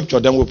you a scripture,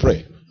 then we'll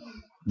pray.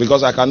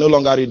 Because I can no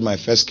longer read my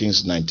 1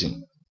 Kings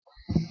 19.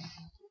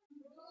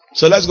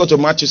 So let's go to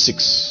Matthew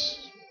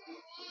 6.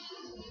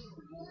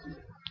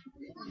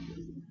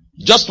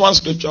 Just one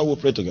scripture, we'll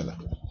pray together.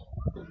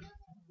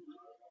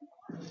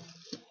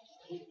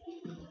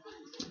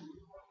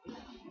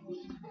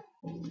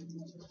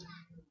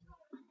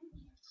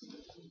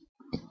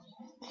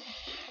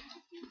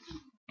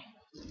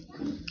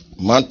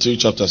 Matthew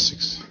chapter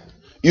 6.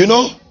 You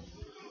know,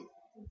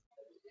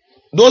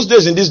 those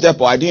days in this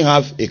depot, I didn't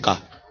have a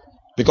car.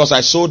 Because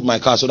I sold my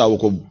car so that we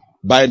could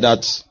buy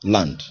that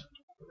land.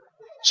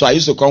 So I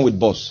used to come with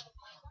bus.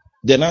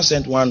 They now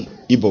sent one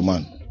Igbo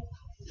man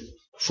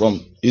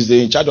he's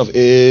in charge of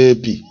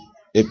AP.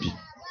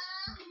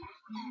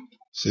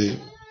 Say,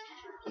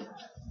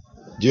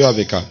 do you have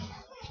a car?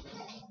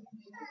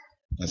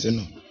 I said,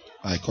 no.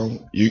 I come,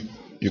 you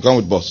come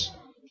with bus.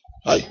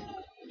 Hi.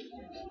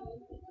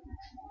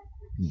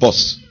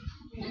 Bus.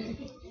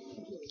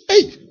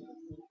 Hey.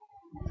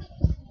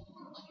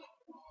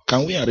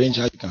 Can we arrange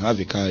how you can have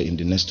a car in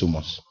the next 2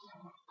 months?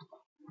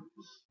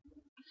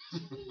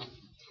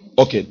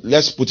 Okay,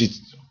 let's put it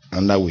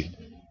another way.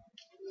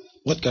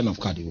 What kind of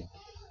car do you want?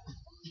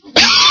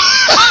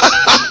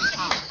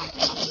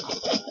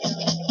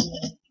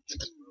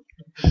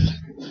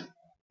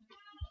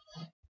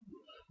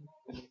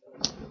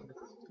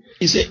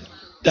 He said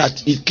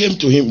that it came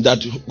to him,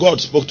 that God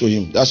spoke to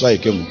him. That's why he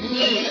came.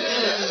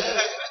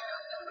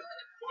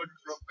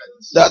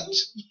 That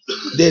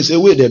there's a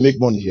way they make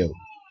money here.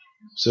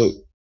 So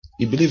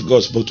he believed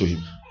God spoke to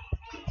him.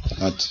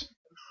 That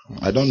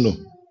I don't know.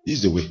 This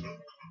is the way.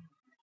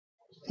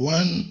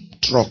 One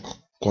truck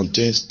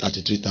contains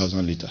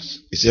 33,000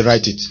 liters. He said,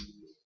 write it.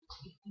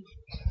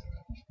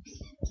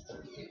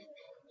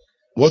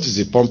 What is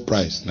the pump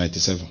price?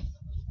 97.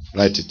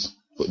 Write it.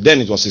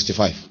 Then it was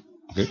 65.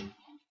 Okay.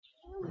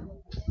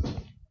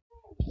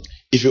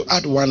 If you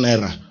add 1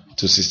 naira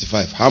to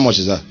 65, how much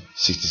is that?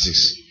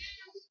 66.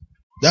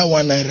 That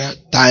 1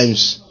 naira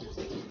times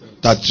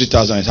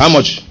 33,000 is how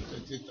much?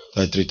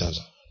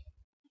 33,000.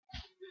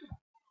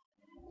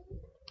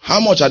 How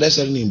much are they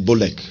selling in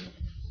Bolek?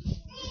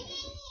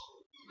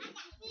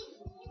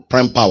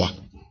 Prime power.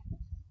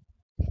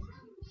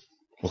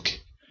 Okay.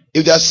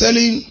 If they are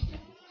selling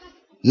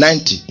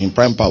 90 in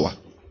prime power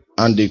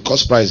and the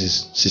cost price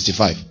is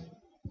 65,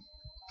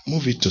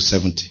 move it to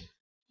 70.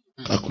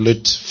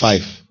 Calculate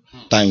 5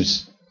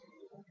 times.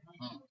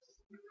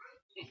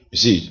 You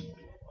see,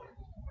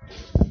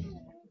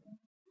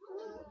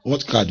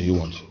 what car do you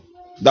want?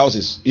 That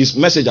was his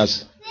message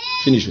has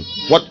finished.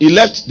 What he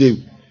left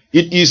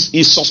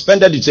he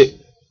suspended it. Say,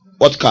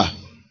 what car?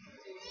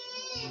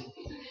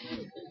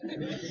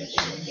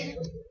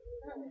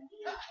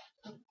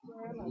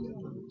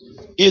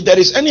 If there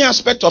is any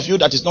aspect of you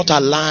that is not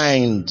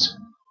aligned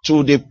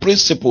to the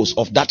principles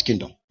of that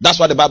kingdom, that's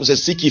why the Bible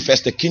says, seek ye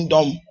first the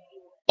kingdom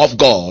of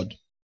God,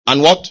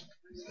 and what?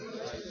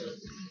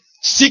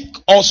 Seek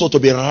also to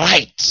be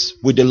right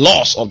with the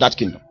laws of that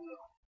kingdom.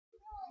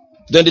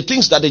 Then the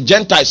things that the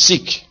Gentiles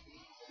seek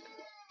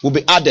will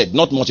be added,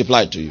 not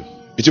multiplied to you.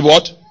 It will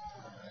what?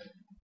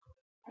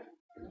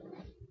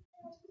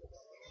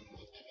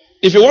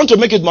 If you want to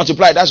make it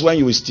multiply, that's when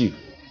you will steal.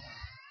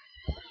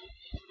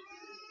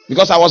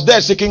 Because I was there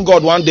seeking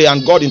God one day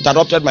and God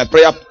interrupted my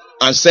prayer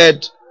and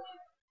said,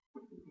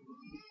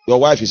 your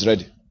wife is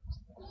ready.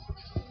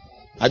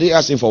 I didn't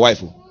ask him for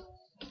wife.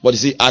 But you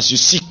see, as you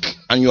seek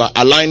and you are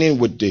aligning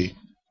with the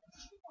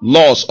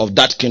laws of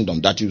that kingdom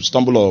that you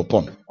stumble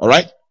upon.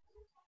 Alright?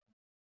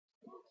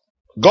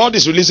 God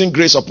is releasing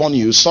grace upon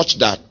you such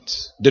that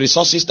the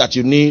resources that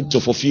you need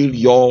to fulfill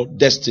your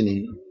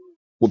destiny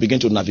will begin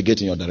to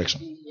navigate in your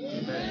direction.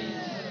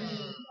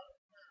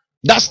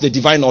 That's the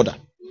divine order.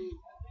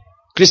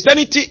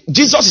 Christianity,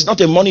 Jesus is not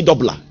a money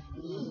doubler.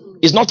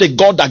 It's not a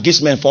God that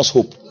gives men false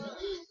hope.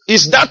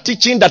 It's that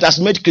teaching that has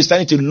made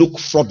Christianity look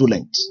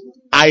fraudulent.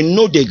 I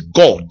know the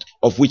God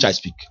of which I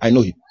speak. I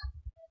know him.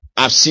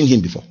 I've seen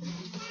him before.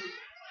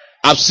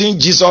 I've seen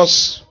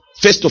Jesus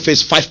face to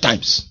face 5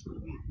 times.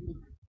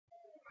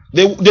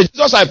 The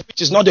Jesus I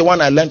preach is not the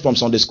one I learned from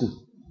Sunday school.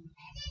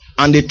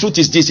 And the truth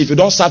is this: if you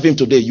don't serve him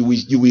today, you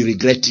will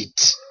regret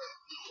it.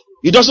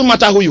 It doesn't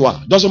matter who you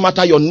are. It doesn't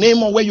matter your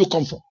name or where you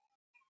come from.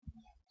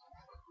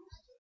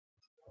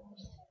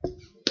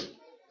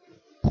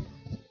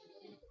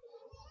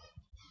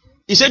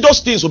 He said those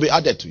things will be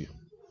added to you.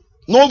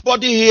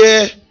 Nobody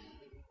here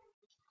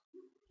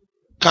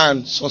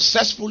can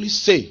successfully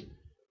say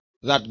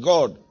that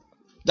God,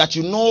 that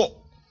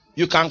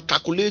you can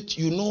calculate,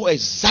 you know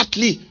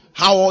exactly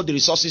how all the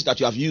resources that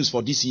you have used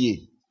for this year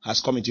has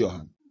come into your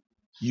hand.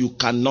 You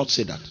cannot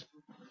say that.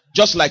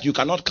 Just like you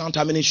cannot count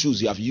how many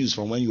shoes you have used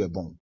from when you were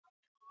born.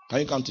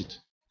 Can you count it?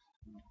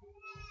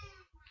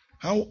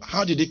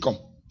 How did it come?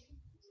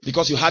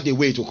 Because you had a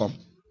way to come.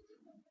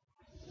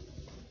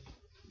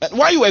 And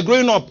while you were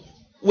growing up,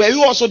 were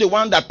you also the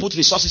one that put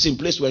resources in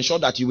place to ensure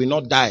that you will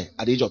not die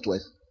at the age of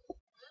 12?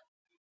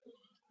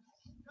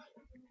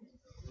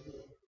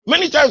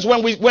 Many times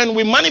when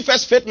we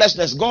manifest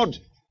faithlessness, God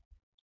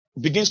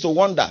begins to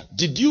wonder,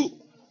 did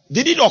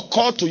it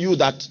occur to you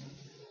that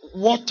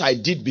what I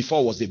did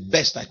before was the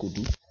best I could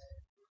do?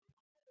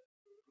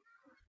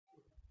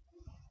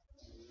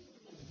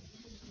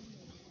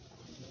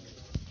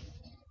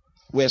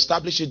 We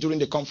established it during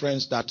the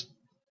conference that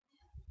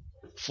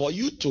for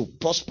you to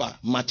prosper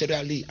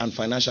materially and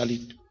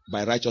financially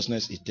by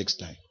righteousness, it takes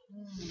time.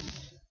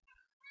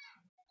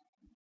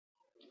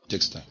 It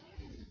takes time.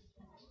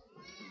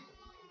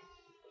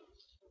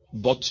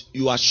 But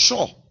you are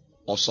sure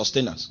of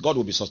sustenance. God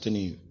will be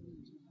sustaining you.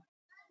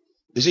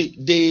 You see,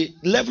 the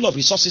level of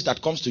resources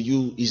that comes to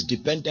you is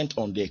dependent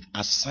on the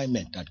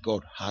assignment that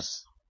God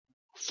has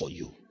for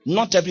you.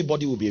 Not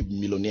everybody will be a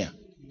millionaire.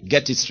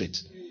 Get it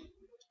straight.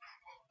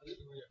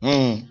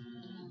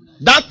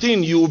 That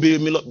thing you will be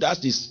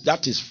that is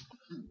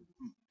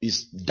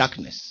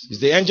darkness. It's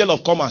the angel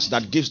of commerce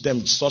that gives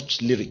them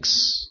such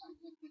lyrics.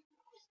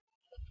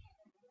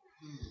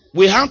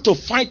 We have to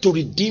fight to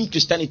redeem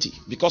Christianity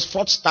because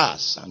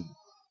fraudsters and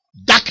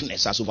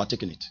darkness has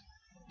overtaken it.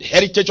 The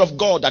heritage of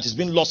God that is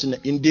being lost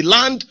in the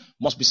land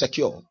must be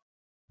secure,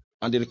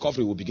 and the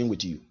recovery will begin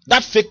with you.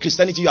 That fake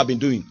Christianity you have been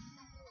doing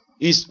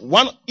is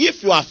one.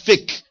 If you are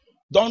fake,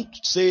 don't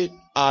say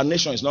our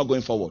nation is not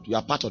going forward. You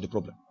are part of the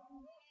problem.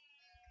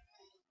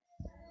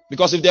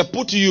 Because if they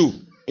put you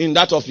in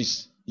that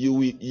office,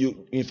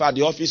 in fact,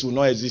 the office will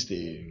not exist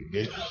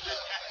again.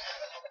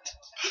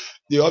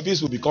 The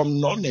office will become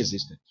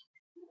non-existent.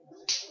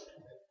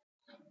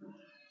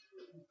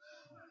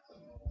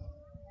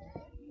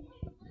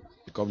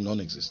 Become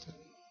non-existent.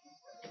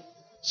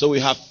 So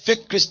we have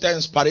fake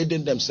Christians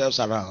parading themselves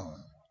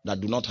around that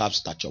do not have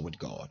stature with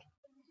God.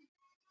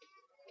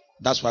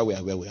 That's why we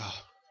are where we are.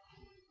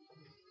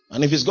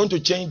 And if it's going to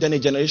change, then a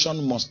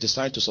generation must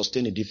decide to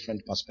sustain a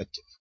different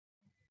perspective.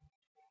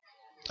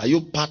 Are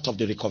you part of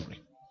the recovery?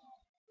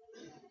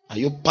 Are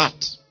you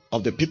part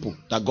of the people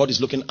that God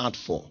is looking out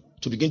for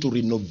to begin to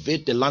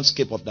renovate the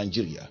landscape of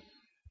Nigeria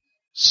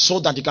so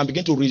that He can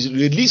begin to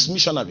release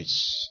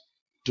missionaries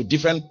to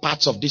different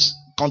parts of this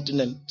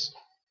continent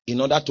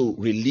in order to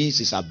release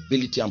His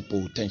ability and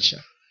potential?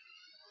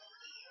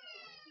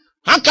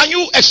 How can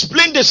you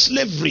explain the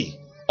slavery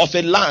of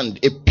a land,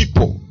 a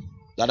people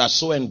that are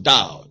so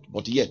endowed,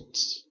 but yet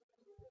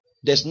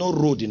there's no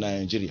road in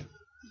Nigeria?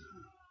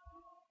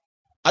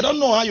 I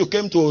don't know how you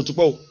came to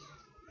Otukpo.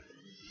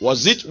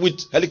 Was it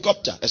with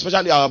helicopter?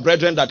 Especially our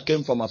brethren that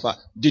came from afar.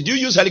 Did you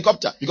use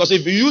helicopter? Because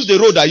if you use the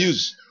road I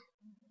use,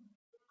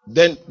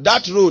 then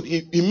that road,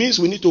 it means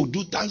we need to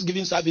do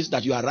Thanksgiving service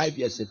that you arrive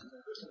here safely.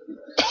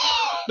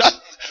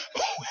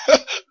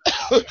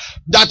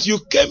 That you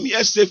came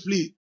here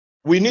safely.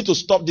 We need to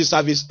stop this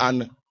service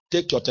and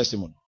take your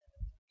testimony.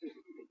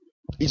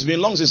 It's been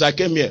long since I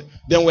came here.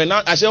 Then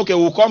I said, okay,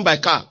 we'll come by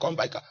car.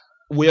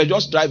 We are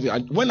just driving.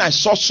 And when I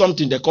saw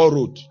something they call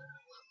road,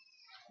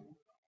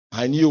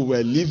 I knew we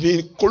were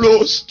living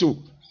close to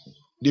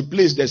the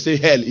place they say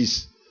hell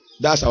is.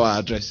 That's our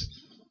address.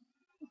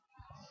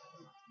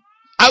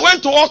 I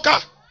went to Oka.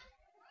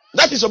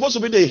 That is supposed to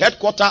be the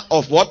headquarters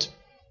of what?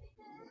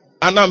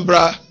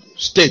 Anambra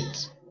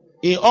State.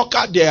 In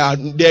Oka,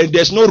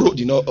 there's no road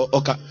in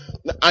Oka.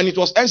 And it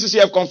was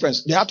NCCF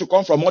conference. They had to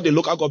come from all the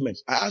local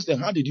governments. I asked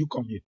them, how did you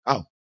come here?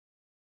 How?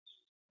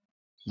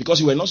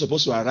 Because you were not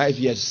supposed to arrive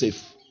here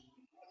safe.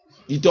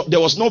 There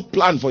was no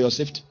plan for your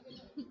safety.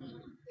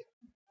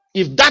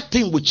 If that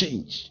thing would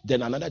change,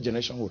 then another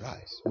generation will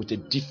rise with a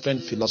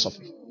different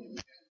philosophy.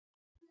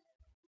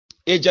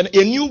 A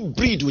new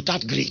breed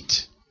without greed.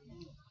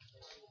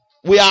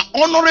 We are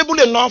honorable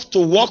enough to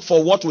work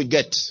for what we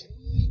get.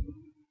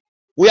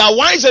 We are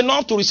wise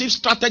enough to receive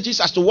strategies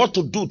as to what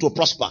to do to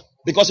prosper.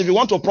 Because if you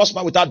want to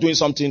prosper without doing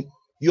something,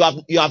 you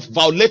have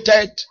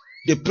violated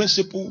the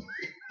principle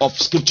of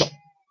scripture.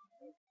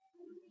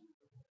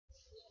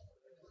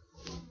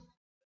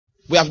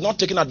 We have not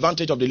taken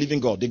advantage of the living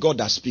God, the God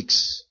that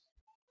speaks.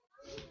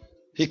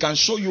 He can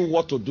show you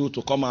what to do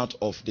to come out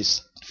of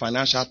this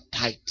financial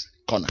tight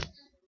corner.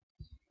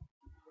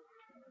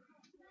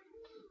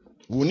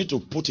 We need to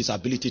put his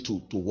ability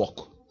to work.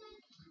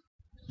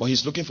 But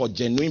he's looking for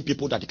genuine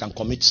people that he can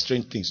commit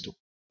strange things to.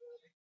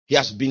 He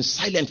has been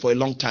silent for a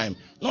long time.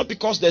 Not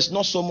because there's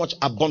not so much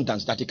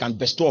abundance that he can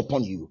bestow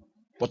upon you.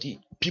 But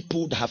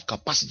people that have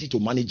capacity to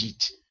manage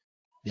it,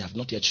 they have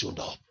not yet showed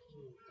up.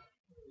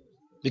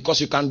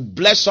 Because you can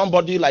bless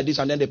somebody like this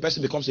and then the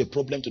person becomes a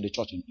problem to the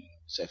church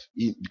himself.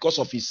 Because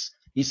of he's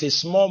a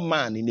small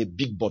man in a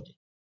big body.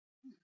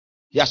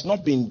 He has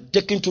not been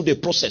taken through the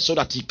process so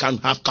that he can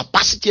have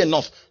capacity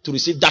enough to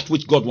receive that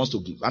which God wants to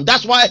give. And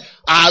that's why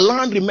our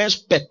land remains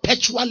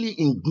perpetually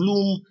in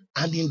gloom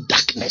and in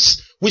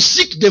darkness. We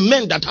seek the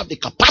men that have the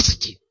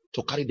capacity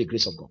to carry the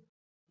grace of God.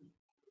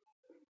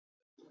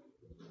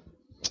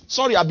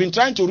 Sorry, I've been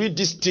trying to read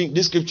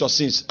this scripture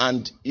since,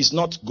 and it's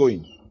not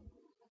going.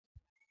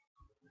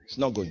 It's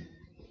not going.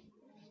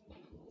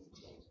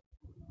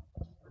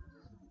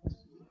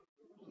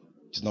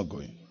 It's not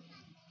going.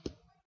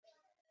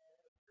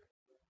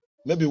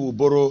 Maybe we'll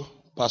borrow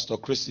Pastor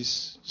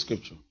Chris's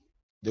scripture,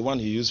 the one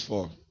he used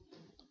for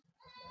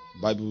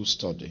Bible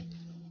study.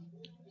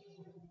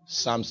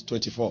 Psalms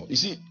 24. You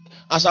see,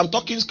 as I'm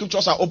talking,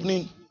 scriptures are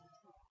opening,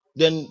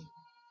 then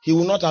he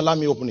will not allow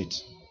me open it.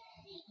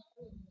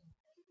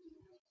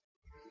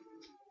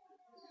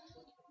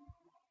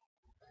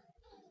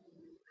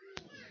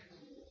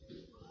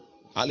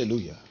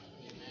 Hallelujah.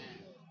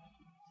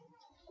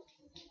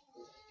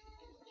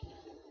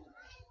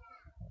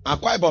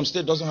 Akwa Ibom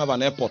State doesn't have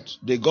an airport.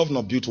 The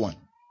governor built one.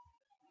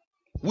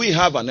 We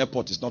have an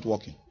airport. It's not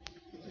working.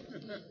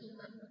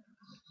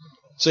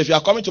 So if you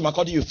are coming to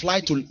Makurdi, you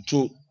fly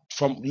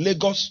from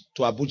Lagos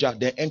to Abuja,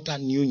 then enter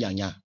New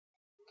Nyanya.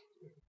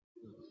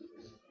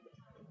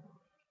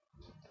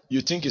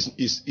 You think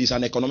it's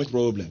an economic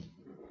problem.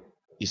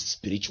 It's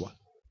spiritual.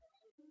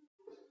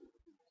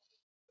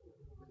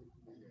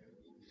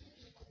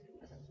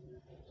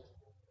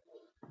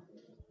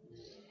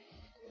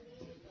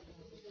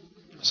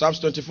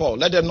 Psalms 24.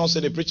 Let them not say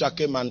the preacher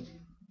came and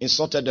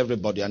insulted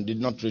everybody and did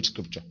not read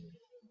scripture.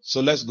 So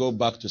let's go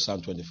back to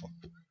Psalm 24.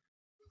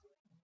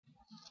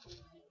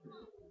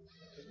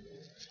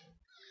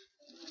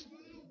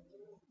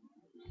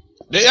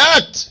 The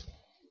earth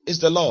is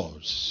the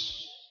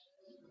Lord's,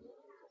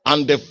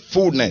 and the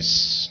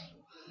fullness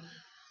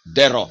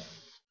thereof.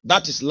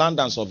 That is land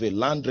and survey,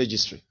 land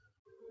registry.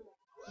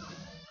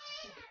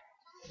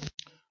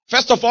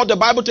 First of all, the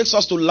Bible takes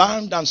us to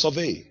land and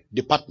survey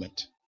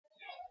department,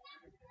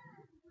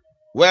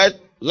 where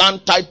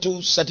land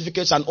titles,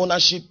 certificates, and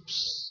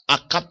ownerships are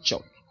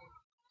captured,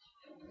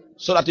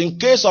 so that in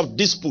case of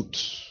dispute,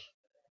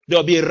 there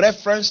will be a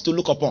reference to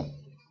look upon.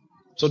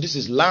 So this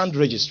is land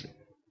registry.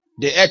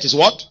 The earth is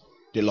what?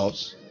 The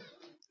Lord's.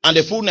 And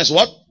the fullness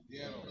what?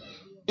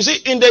 You see,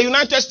 in the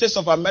United States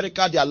of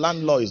America, their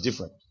land law is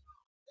different.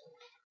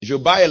 If you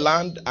buy a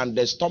land and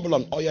they stumble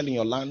on oil in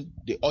your land,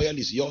 the oil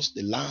is yours,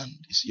 the land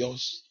is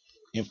yours.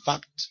 In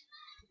fact,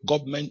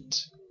 government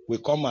will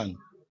come and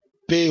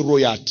pay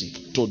royalty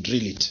to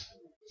drill it.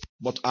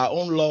 But our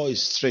own law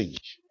is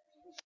strange.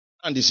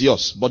 And it's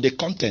yours, but the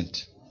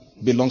content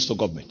belongs to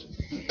government.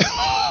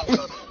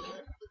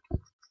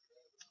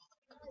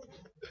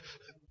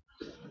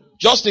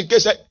 Just in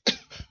case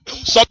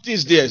something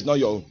is there, it's not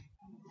your own.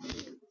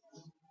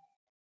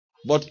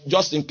 But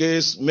just in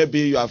case maybe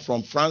you are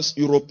from France,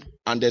 Europe,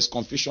 and there's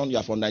confusion, you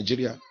are from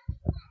Nigeria.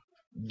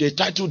 The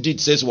title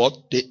deed says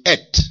what? The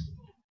earth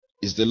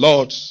is the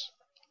Lord's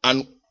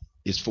and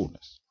his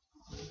fullness.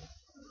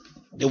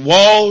 The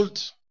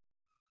world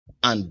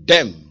and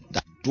them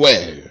that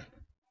dwell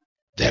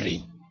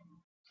therein.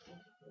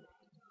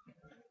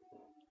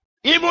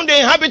 Even the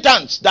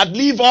inhabitants that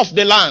live off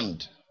the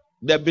land,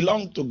 they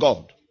belong to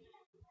God.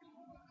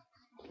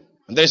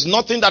 And there is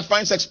nothing that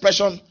finds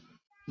expression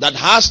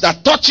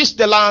that touches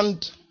the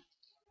land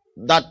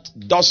that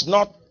does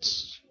not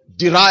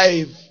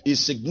derive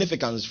its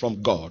significance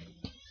from God.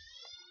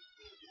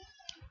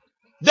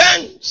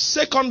 Then,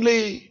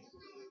 secondly,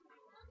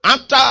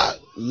 after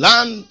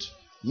land,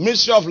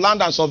 Ministry of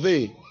Land and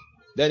Survey,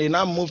 then he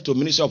now moved to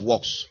Ministry of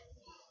Works.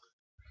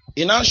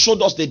 He now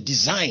showed us the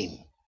design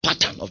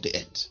pattern of the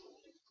earth.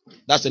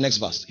 That's the next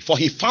verse. For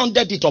he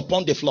founded it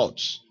upon the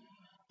floods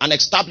and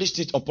established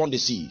it upon the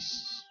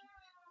seas.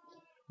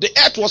 The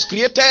earth was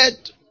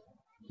created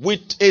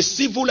with a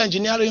civil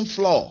engineering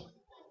flaw.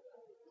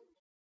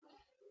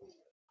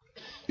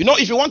 You know,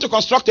 if you want to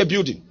construct a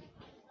building,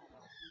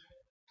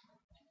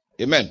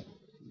 amen,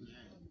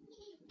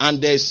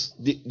 and there's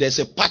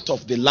a part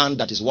of the land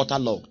that is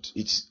waterlogged,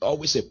 it's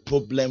always a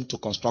problem to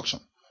construction.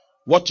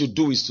 What you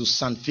do is to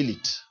sand fill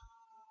it.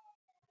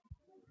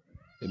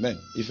 Amen.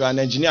 If you're an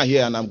engineer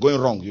here and I'm going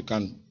wrong, you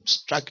can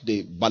strike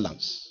the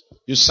balance.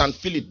 You can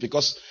feel it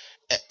because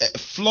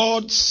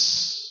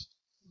floods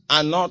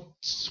are not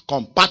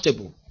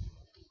compatible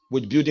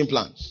with building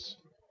plans.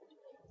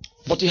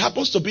 But it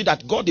happens to be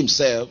that God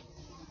himself,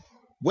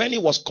 when he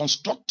was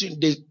constructing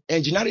the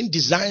engineering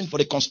design for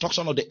the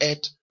construction of the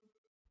earth,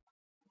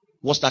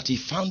 was that he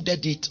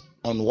founded it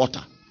on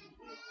water.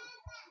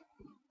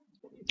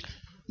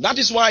 That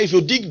is why if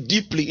you dig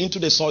deeply into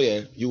the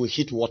soil, you will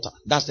hit water.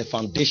 That's the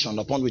foundation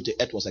upon which the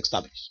earth was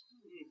established.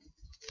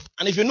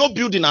 And if you know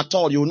building at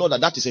all, you will know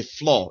that that is a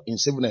flaw in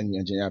civil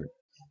engineering.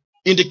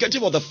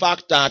 Indicative of the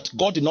fact that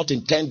God did not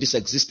intend this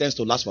existence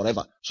to last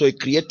forever. So he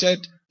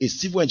created a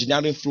civil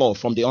engineering flaw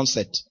from the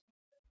onset.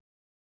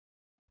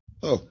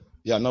 Oh,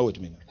 you are not with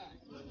me.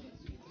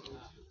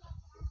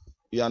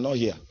 You are not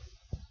here.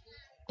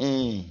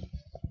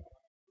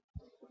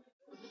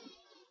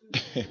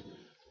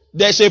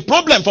 There's a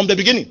problem from the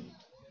beginning.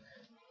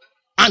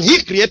 And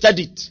he created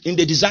it in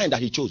the design that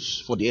he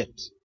chose for the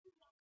earth.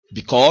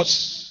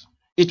 Because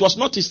it was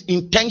not his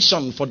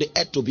intention for the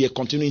earth to be a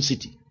continuing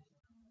city.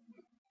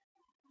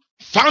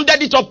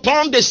 Founded it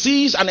upon the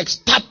seas and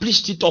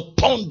established it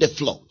upon the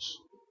floods.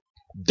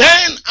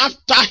 Then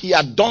after he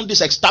had done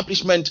this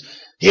establishment,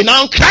 he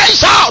now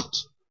cries out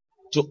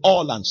to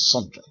all and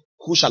sundry,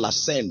 who shall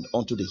ascend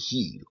unto the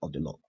hill of the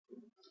Lord.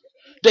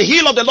 The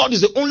hill of the Lord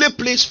is the only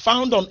place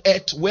found on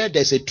earth where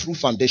there's a true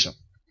foundation.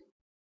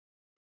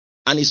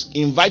 And he's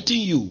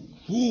inviting you.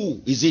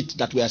 Who is it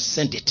that will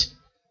ascend it?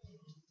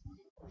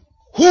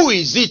 Who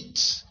is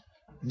it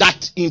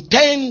that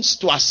intends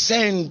to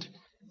ascend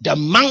the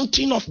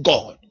mountain of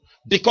God?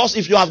 Because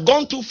if you have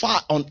gone too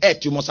far on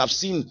earth, you must have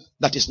seen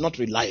that it's not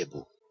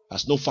reliable.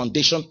 There's no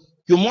foundation.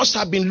 You must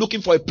have been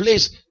looking for a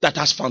place that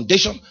has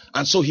foundation.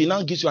 And so he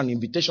now gives you an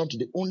invitation to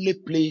the only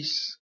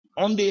place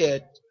on the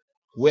earth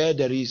where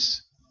there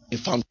is a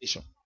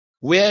foundation,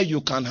 where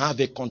you can have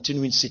a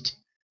continuing city.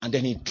 And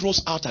then he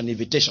throws out an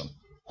invitation.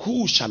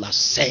 Who shall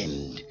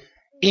ascend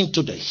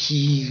into the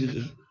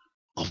hill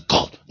of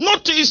God?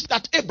 Notice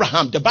that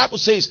Abraham, the Bible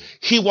says,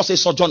 he was a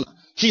sojourner.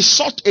 He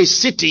sought a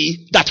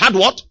city that had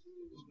what?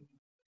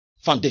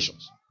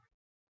 Foundations.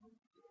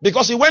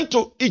 Because he went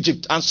to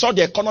Egypt and saw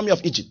the economy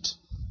of Egypt.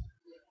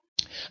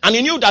 And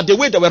he knew that the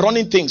way they were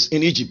running things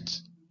in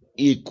Egypt,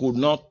 it could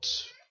not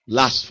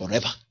last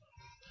forever.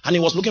 And he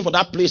was looking for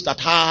that place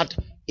that had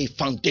a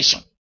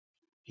foundation.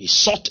 He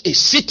sought a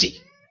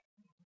city.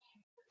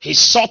 He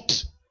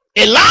sought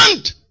a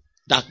land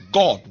that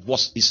God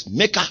was his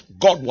maker,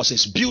 God was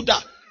his builder,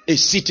 a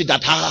city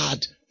that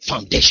had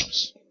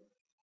foundations.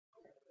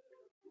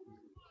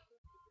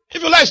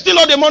 If you like steal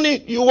all the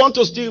money you want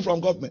to steal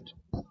from government,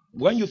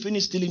 when you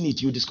finish stealing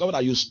it, you discover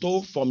that you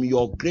stole from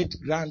your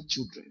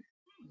great-grandchildren.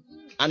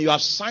 And you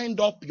have signed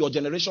up your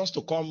generations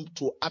to come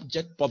to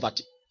abject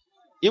poverty.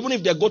 Even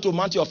if they go to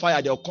mountain of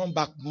fire, they'll come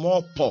back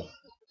more poor.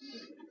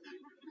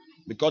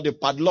 Because the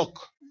padlock.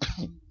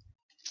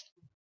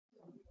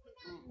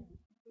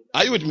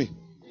 Are you with me?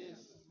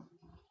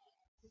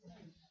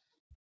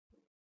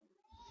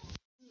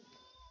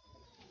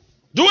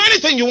 Do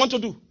anything you want to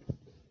do.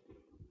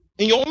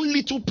 In your own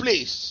little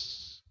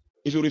place.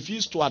 If you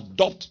refuse to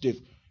adopt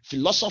the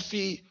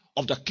philosophy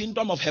of the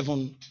kingdom of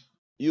heaven,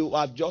 you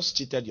have just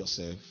cheated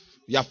yourself.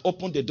 You have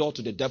opened the door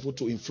to the devil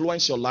to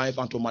influence your life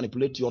and to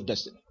manipulate your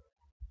destiny.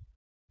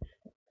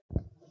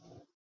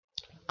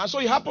 And so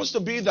it happens to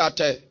be that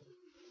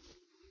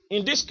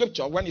in this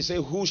scripture, when he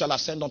says, who shall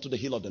ascend unto the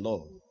hill of the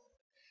Lord?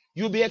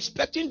 You'll be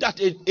expecting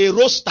that a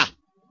roster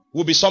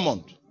will be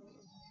summoned.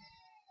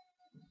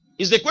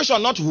 Is the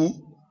question not who?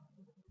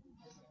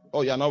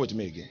 Oh, you are not with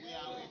me again.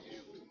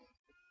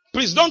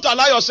 Please don't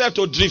allow yourself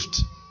to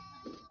drift.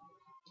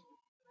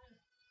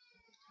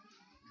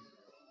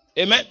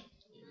 Amen?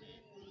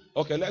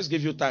 Okay, let's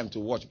give you time to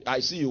watch. I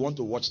see you want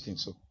to watch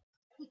things. So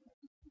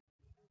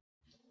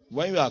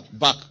when you are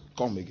back,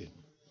 come again.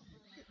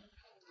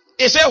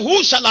 He said,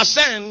 who shall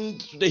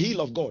ascend to the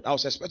hill of God? I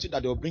was expecting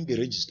that they will bring the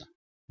register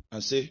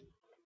and say,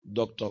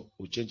 Dr.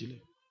 Uchenjile,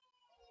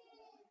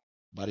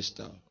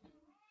 Barrister.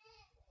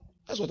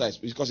 That's what I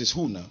expect, because it's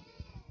who now.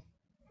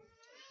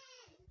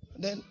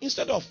 Then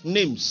instead of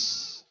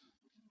names,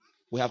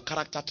 we have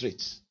character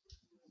traits.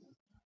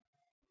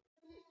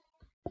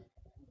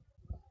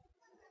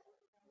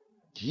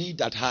 He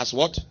that has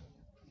what?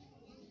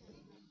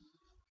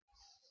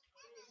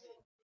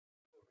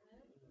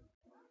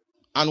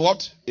 And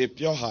what? A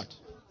pure heart.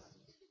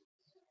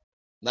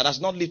 That has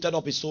not lifted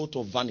up his soul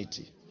to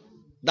vanity.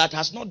 That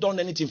has not done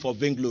anything for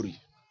vainglory.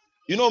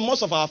 You know,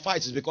 most of our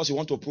fights is because you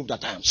want to prove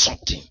that I am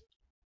something.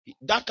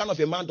 That kind of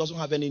a man doesn't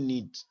have any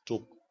need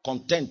to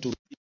contend to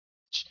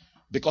reach,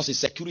 because his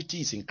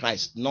security is in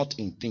Christ, not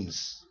in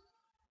things.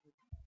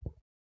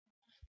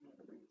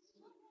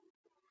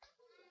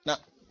 Now,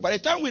 by the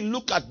time we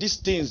look at these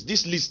things,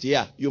 this list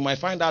here, you might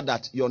find out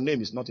that your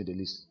name is not in the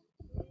list.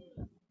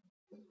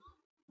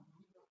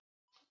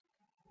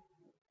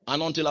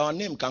 And until our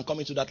name can come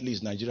into that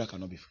list, Nigeria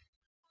cannot be free.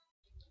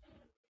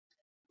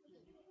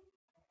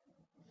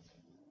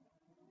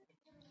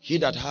 He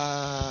that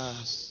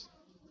has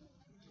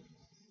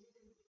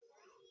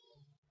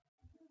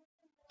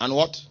And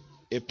what?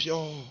 A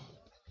pure.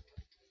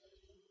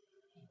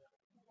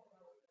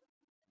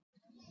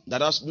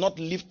 That has not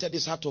lifted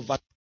his heart over,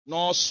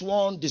 nor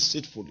sworn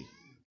deceitfully.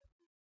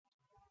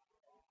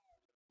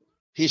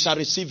 He shall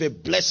receive a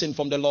blessing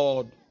from the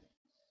Lord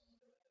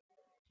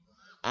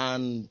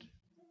and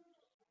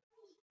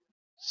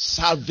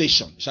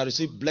salvation. Shall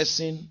receive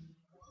blessing.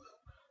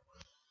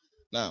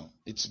 Now,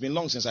 it's been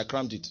long since I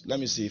crammed it. Let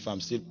me see if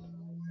I'm still.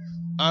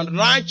 And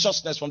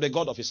righteousness from the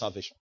God of his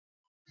salvation.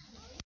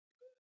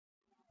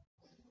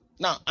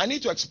 Now, I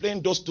need to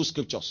explain those two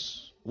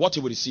scriptures. What he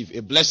will receive.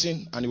 A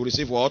blessing, and he will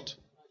receive what?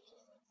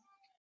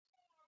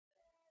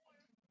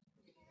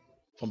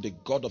 From the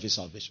God of his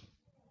salvation.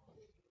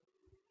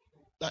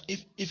 Now,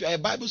 if you're a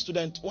Bible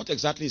student, what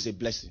exactly is a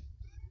blessing?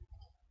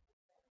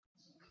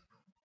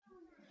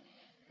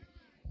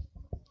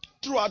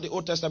 Throughout the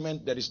Old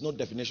Testament, there is no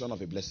definition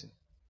of a blessing.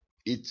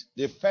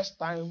 The first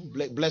time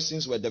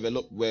blessings were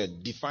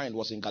defined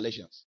was in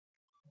Galatians.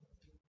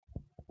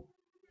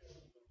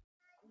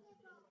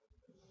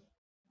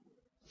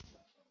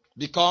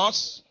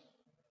 Because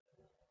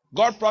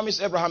God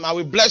promised Abraham, I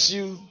will bless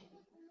you.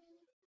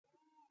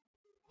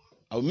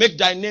 I will make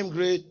thy name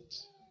great.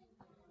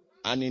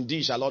 And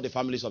indeed shall all the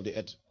families of the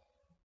earth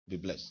be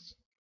blessed.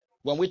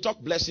 When we talk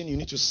blessing, you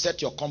need to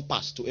set your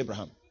compass to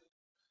Abraham.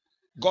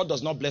 God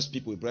does not bless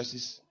people, he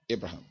blesses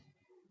Abraham.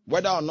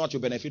 Whether or not you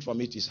benefit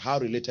from it is how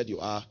related you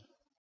are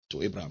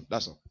to Abraham.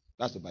 That's all.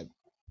 That's the Bible.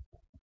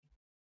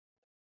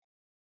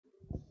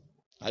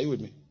 Are you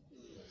with me?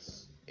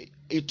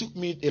 It took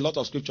me a lot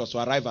of scriptures to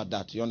arrive at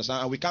that. You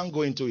understand? And we can't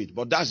go into it,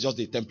 but that's just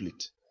the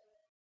template.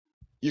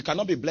 You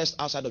cannot be blessed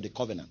outside of the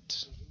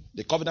covenant.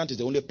 The covenant is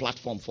the only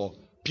platform for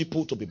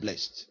people to be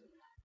blessed.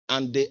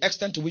 And the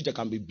extent to which they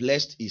can be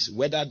blessed is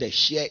whether they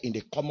share in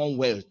the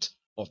commonwealth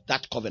of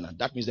that covenant.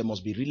 That means they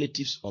must be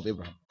relatives of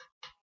Abraham.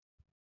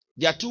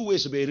 There are two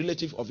ways to be a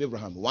relative of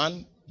Abraham.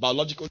 One,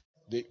 biological,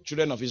 the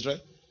children of Israel.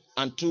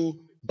 And two,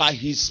 by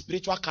his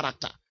spiritual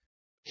character,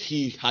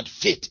 he had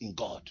faith in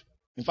God.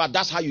 In fact,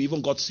 that's how you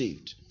even got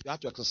saved. You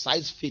have to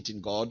exercise faith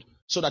in God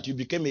so that you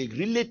became a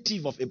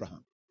relative of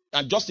Abraham.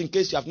 And just in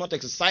case you have not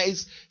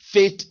exercised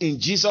faith in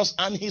Jesus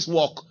and his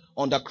work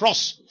on the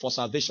cross for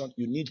salvation,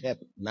 you need help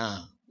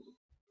now.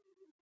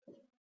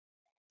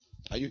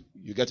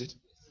 You get it?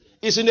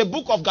 It's in the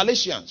book of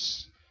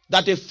Galatians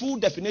that a full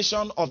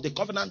definition of the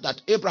covenant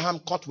that Abraham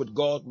cut with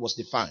God was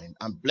defined,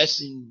 and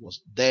blessing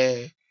was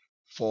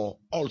therefore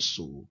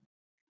also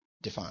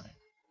defined.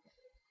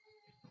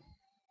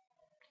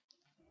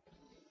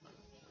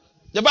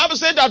 The Bible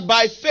said that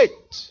by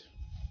faith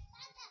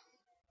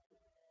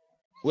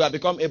we have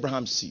become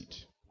Abraham's seed.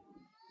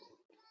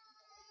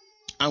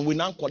 And we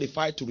now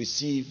qualify to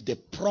receive the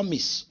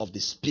promise of the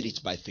Spirit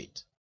by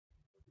faith.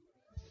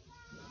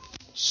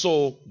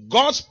 So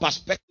God's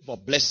perspective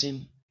of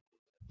blessing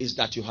is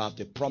that you have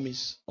the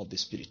promise of the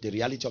Spirit, the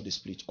reality of the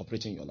Spirit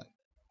operating in your life.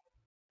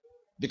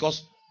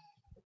 Because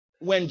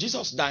when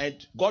Jesus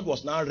died, God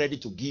was now ready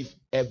to give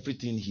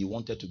everything he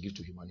wanted to give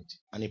to humanity.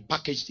 And he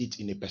packaged it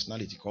in a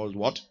personality called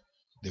what?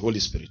 The Holy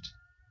Spirit.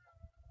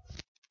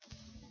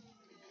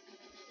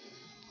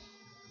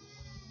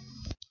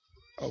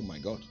 Oh my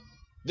God.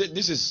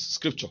 This is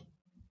scripture.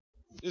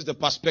 This is the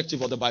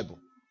perspective of the Bible.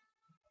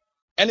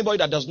 Anybody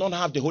that does not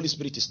have the Holy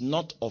Spirit is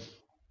not of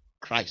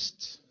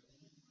Christ.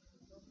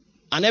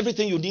 And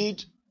everything you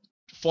need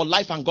for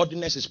life and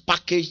godliness is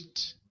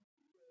packaged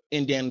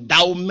in the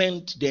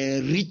endowment, the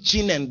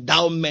enriching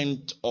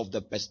endowment of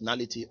the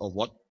personality of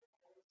what?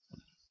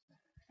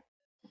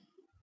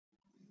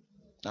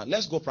 Now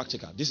let's go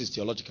practical. This is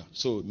theological.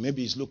 So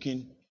maybe it's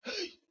looking,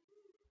 hey.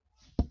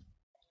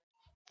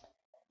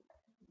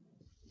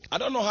 I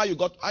don't know how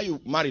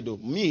you married though.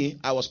 Me,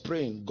 I was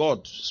praying.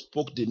 God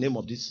spoke the name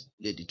of this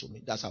lady to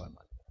me. That's how I married.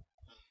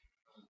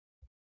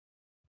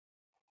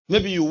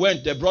 Maybe you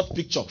went, they brought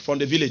picture from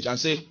the village and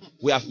say,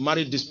 we have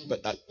married this.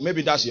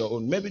 Maybe that's your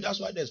own. Maybe that's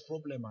why there's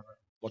problem.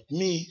 But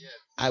me,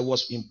 I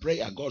was in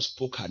prayer. God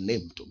spoke her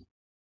name to me.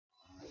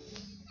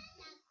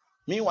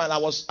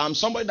 Meanwhile, I'm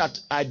somebody that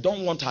I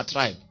don't want her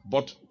tribe.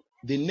 But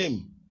the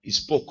name he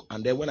spoke.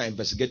 And then when I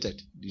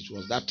investigated, it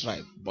was that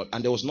tribe.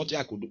 And there was nothing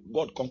I could do.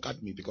 God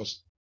conquered me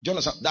because, do you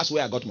understand? That's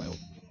where I got my own.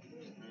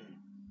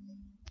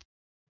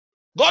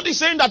 God is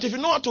saying that if you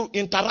know how to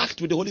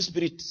interact with the Holy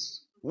Spirit,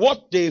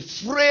 what the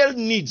frail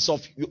needs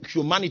of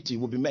humanity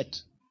will be met.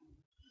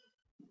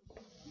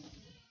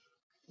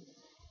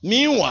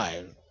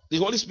 Meanwhile, the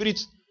Holy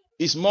Spirit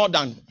is more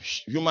than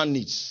human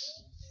needs.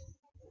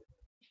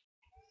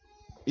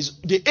 It's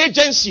the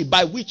agency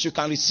by which you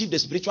can receive the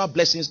spiritual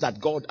blessings that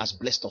God has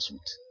blessed us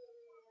with.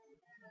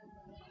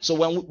 So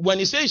when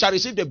he says you shall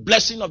receive the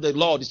blessing of the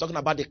Lord, he's talking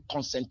about the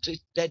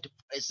concentrated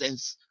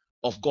presence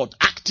of God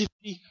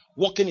actively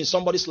working in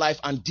somebody's life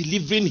and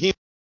delivering him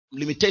from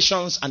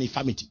limitations and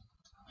infirmity.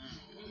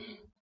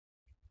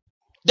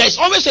 There's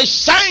always a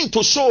sign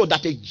to show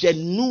that a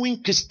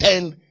genuine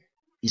Christian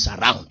is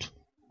around.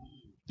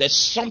 There's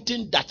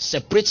something that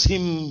separates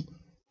him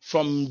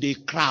from the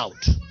crowd.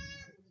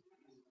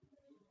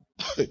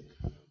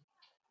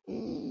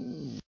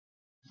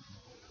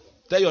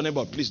 Tell your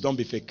neighbor, please don't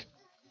be fake.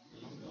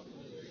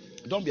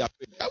 Don't be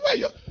afraid.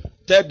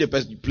 Tell the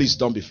person, please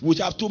don't be fake. We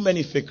have too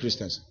many fake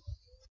Christians.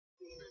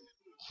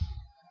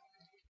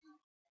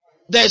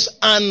 There's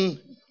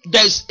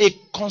a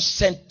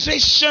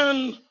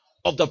concentration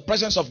of the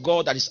presence of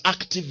God that is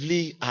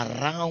actively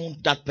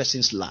around that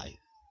person's life.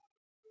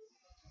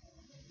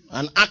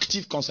 An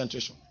active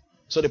concentration.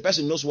 So the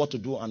person knows what to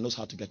do and knows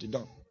how to get it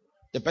done.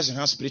 The person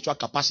has spiritual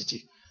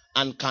capacity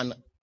and can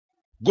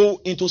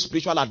go into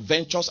spiritual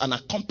adventures and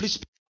accomplish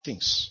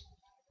things.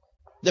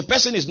 The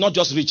person is not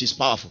just rich, he's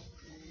powerful.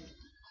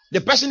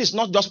 The person is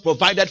not just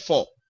provided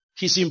for,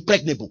 he's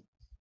impregnable.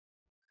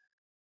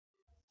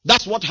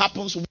 That's what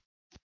happens with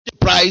the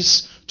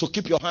price to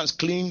keep your hands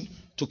clean,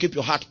 to keep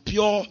your heart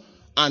pure,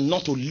 and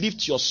not to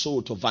lift your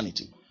soul to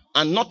vanity,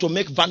 and not to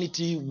make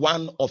vanity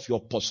one of your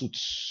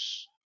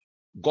pursuits.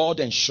 God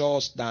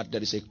ensures that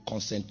there is a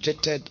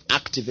concentrated,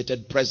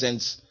 activated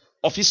presence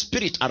of His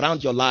Spirit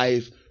around your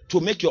life to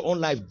make your own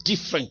life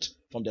different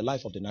from the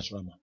life of the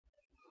natural man.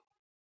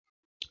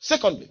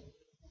 Secondly,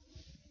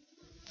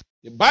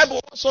 the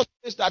Bible also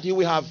says that He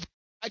will have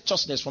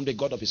righteousness from the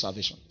God of His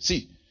salvation.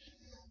 See,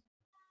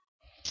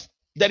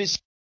 there is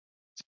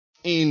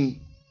in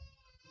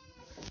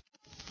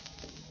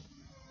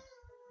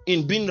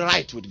being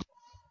right with God.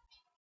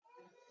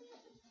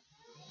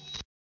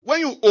 When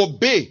you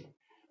obey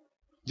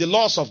the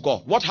laws of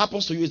God, what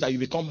happens to you is that you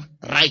become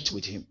right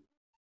with Him.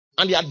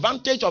 And the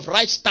advantage of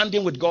right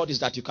standing with God is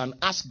that you can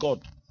ask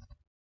God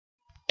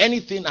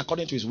anything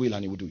according to His will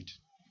and He will do it.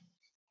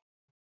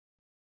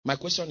 My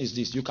question is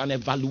this: you can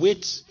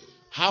evaluate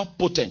how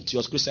potent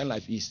your Christian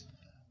life is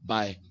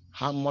by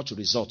how much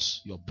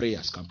results your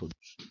prayers can produce.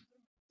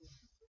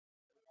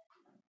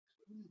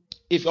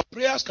 If your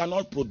prayers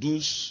cannot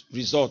produce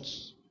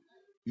results,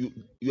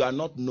 you are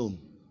not known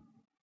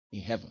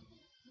in heaven.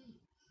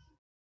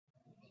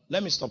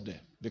 Let me stop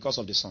there because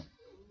of the sun.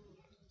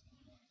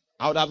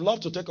 I would have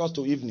loved to take us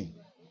to evening,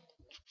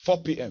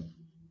 4 p.m.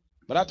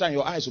 By that time,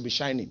 your eyes will be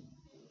shining.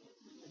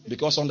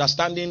 Because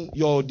understanding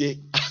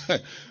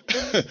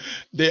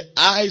the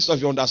eyes of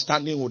your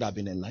understanding would have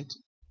been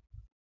enlightened.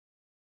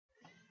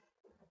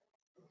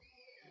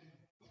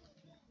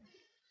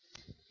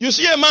 You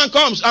see a man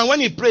comes, and when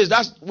he prays,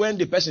 that's when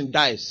the person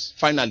dies,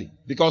 finally.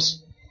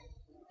 Because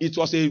it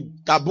was a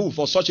taboo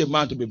for such a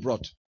man to be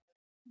brought.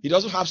 He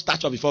doesn't have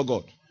stature before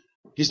God.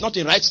 He's not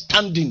in right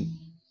standing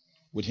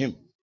with Him.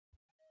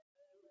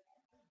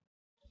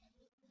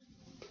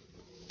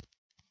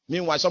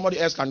 Meanwhile, somebody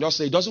else can just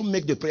say, he doesn't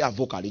make the prayer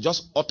vocal. He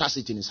just utters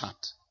it in his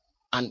heart.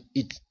 And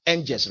it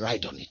angels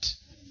ride on it.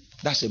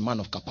 That's a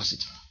man of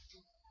capacity.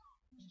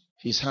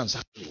 His hands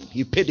are clean.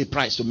 He paid the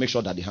price to make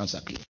sure that the hands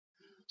are clean.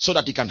 So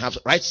that he can have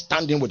right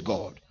standing with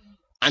God.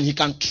 And he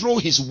can throw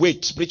his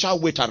weight, spiritual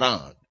weight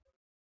around.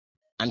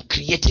 And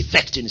create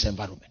effect in his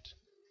environment.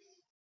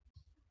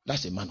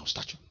 That's a man of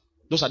stature.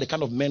 Those are the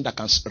kind of men that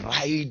can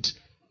ride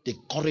the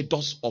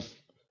corridors of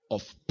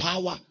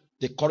power,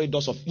 the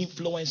corridors of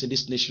influence in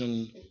this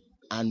nation,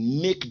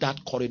 and make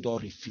that corridor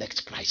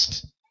reflect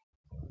Christ.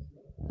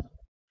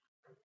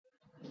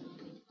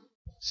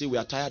 See, we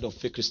are tired of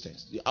fake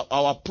Christians.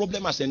 Our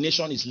problem as a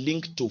nation is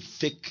linked to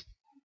fake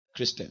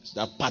Christians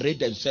that parade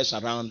themselves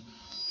around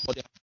for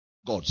their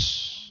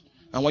gods.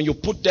 And when you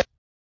put them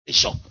in the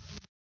shop,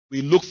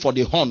 we look for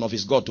the horn of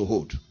his God to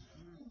hold.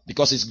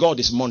 Because his God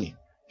is money.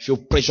 If you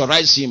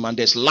pressurize him and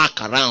there's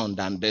lack around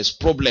and there's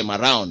problem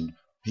around,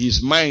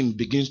 his mind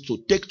begins to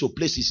take to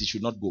places he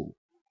should not go.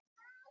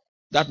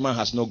 That man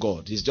has no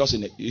God. He's just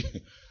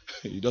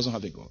he doesn't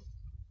have a God.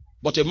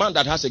 But a man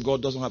that has a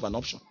God doesn't have an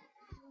option.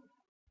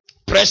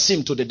 Press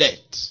him to the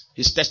death.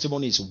 His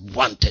testimony is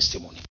one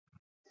testimony.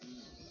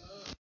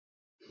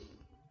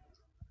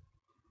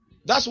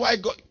 That's why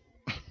God...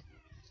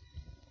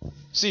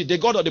 See, the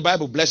God of the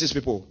Bible blesses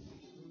people.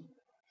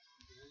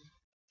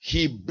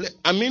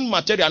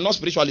 Material, not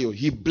spiritually.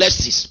 He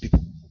blesses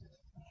people.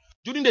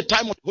 During the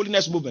time of the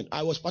holiness movement,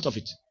 I was part of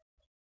it.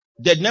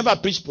 They never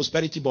preached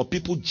prosperity, but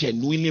people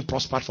genuinely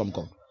prospered from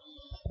God.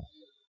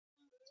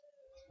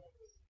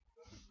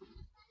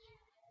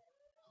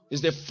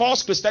 It's the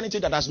false Christianity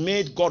that has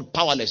made God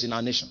powerless in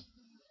our nation.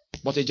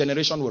 But a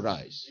generation will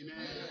rise. Amen.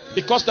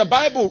 Because the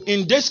Bible,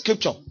 in this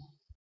scripture,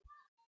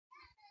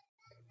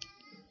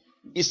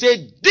 it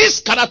said,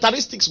 these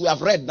characteristics we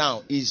have read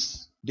now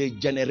is the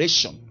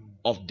generation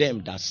of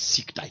them that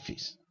seek thy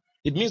face.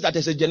 It means that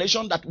there's a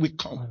generation that will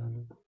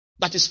come,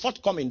 that is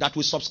forthcoming, that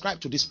will subscribe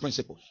to these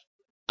principles.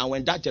 And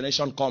when that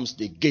generation comes,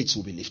 the gates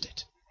will be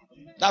lifted.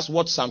 That's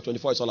what Psalm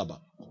 24 is all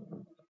about.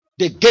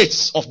 The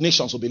gates of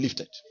nations will be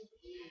lifted.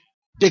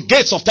 The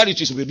gates of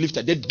territories will be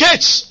lifted. The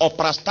gates of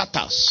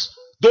parastatus,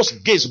 those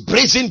gates,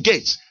 brazen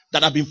gates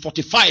that have been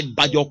fortified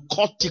by the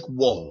occultic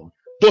wall,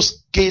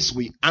 those gates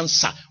will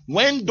answer.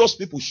 When those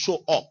people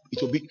show up,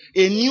 it will be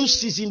a new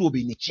season will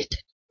be initiated.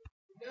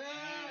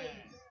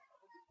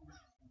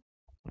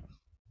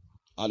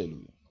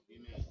 Hallelujah.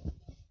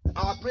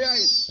 Our prayer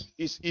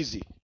is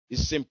easy.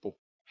 It's simple.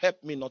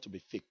 Help me not to be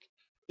fake.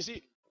 You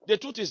see, the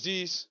truth is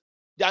this.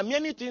 There are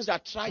many things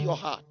that try your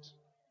heart.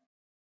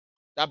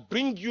 that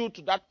bring you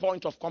to that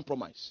point of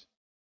compromise.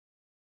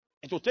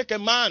 It will take a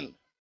man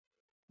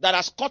that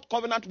has cut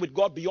covenant with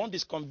God beyond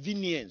his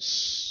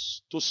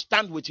convenience to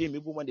stand with him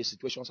even when the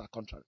situations are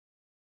contrary.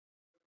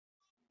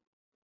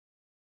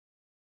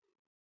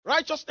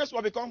 Righteousness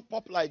will become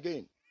popular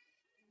again.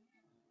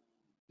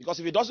 Because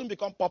if it doesn't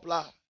become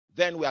popular,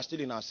 then we are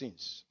still in our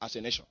sins as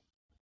a nation.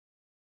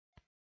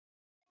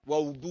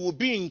 Well, we will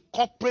be in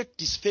corporate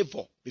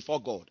disfavor before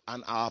God,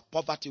 and our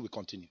poverty will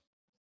continue.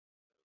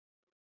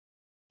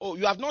 Oh,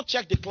 you have not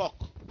checked the clock.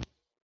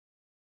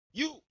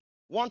 You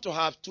want to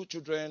have 2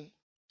 children,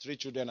 3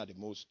 children at the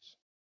most.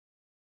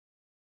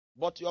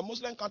 But your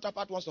Muslim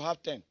counterpart wants to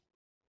have 10.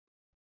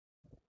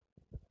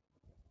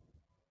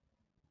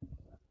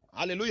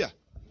 Hallelujah.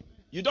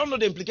 You don't know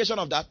the implication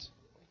of that?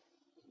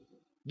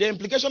 The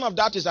implication of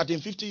that is that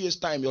in 50 years'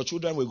 time, your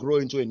children will grow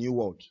into a new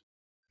world,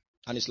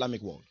 an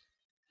Islamic world.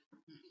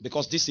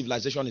 Because this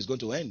civilization is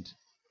going to end.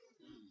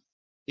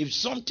 If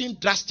something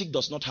drastic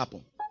does not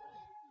happen,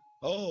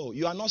 oh,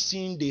 you are not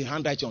seeing the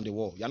handwriting on the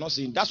wall. You are not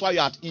seeing. That's why you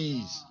are at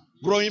ease,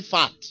 growing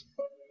fat.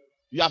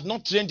 You have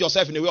not trained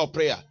yourself in the way of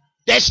prayer.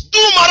 There's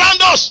doom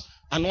around us.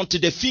 And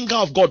until the finger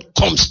of God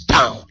comes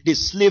down, the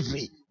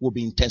slavery will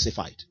be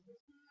intensified.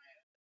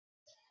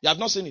 You have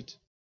not seen it.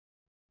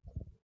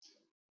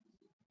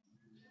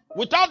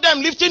 Without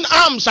them lifting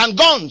arms and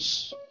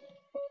guns.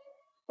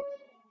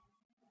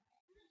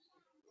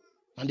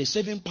 And the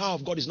saving power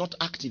of God is not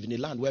active in a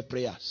land where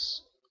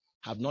prayers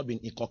have not been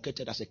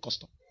inculcated as a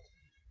custom.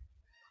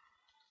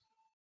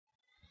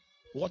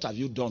 What have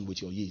you done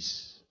with your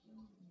years?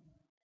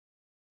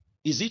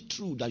 Is it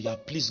true that you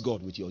have pleased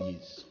God with your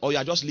years? Or you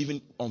are just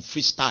living on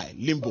freestyle,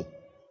 limbo?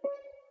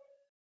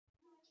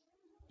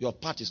 Your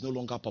path is no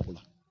longer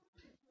popular.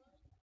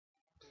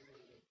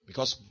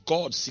 Because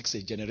God seeks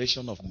a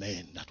generation of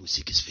men that will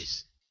seek his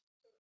face.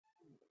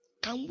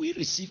 Can we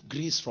receive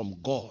grace from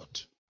God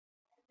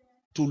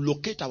to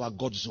locate our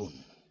God zone?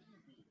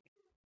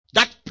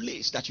 That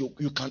place that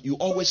you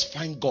always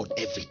find God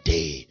every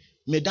day.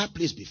 May that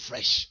place be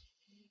fresh.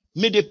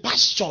 May the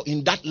pasture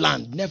in that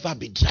land never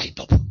be dried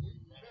up.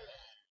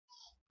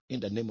 In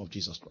the name of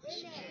Jesus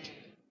Christ.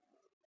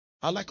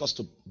 I'd like us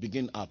to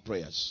begin our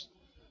prayers.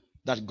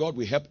 That God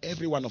will help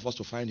every one of us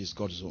to find his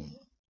God zone.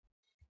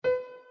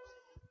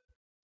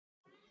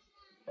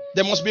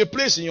 There must be a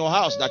place in your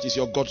house that is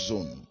your God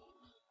zone.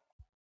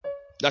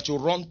 That you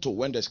run to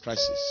when there's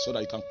crisis so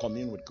that you can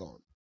commune with God.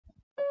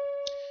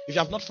 If you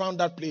have not found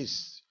that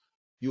place,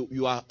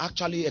 you are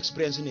actually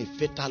experiencing a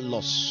fatal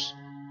loss.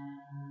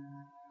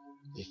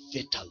 A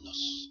fatal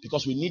loss.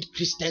 Because we need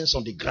Christians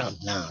on the ground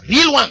now.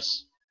 Real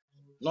ones.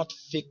 Not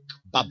fake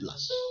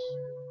babblers.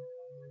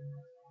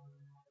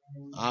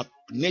 Our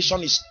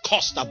nation is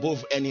cursed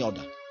above any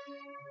other.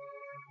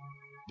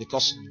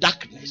 Because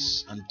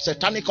darkness and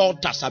satanic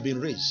altars have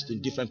been raised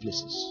in different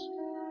places.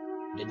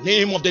 The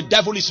name of the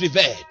devil is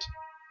revered.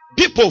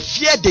 People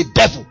fear the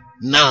devil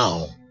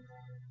now.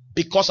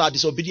 Because our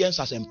disobedience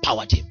has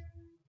empowered him.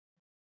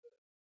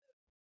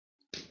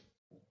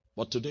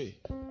 But today,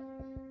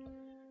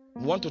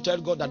 we want to tell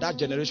God that that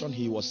generation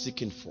he was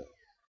seeking for,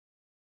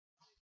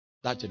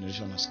 that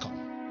generation has come.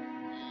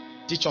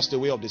 Teach us the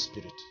way of the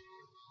Spirit.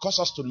 Cause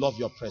us to love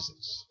your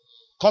presence.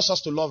 Cause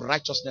us to love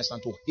righteousness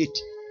and to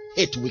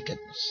hate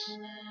wickedness.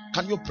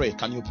 Can you pray?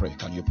 Can you pray?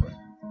 Can you pray?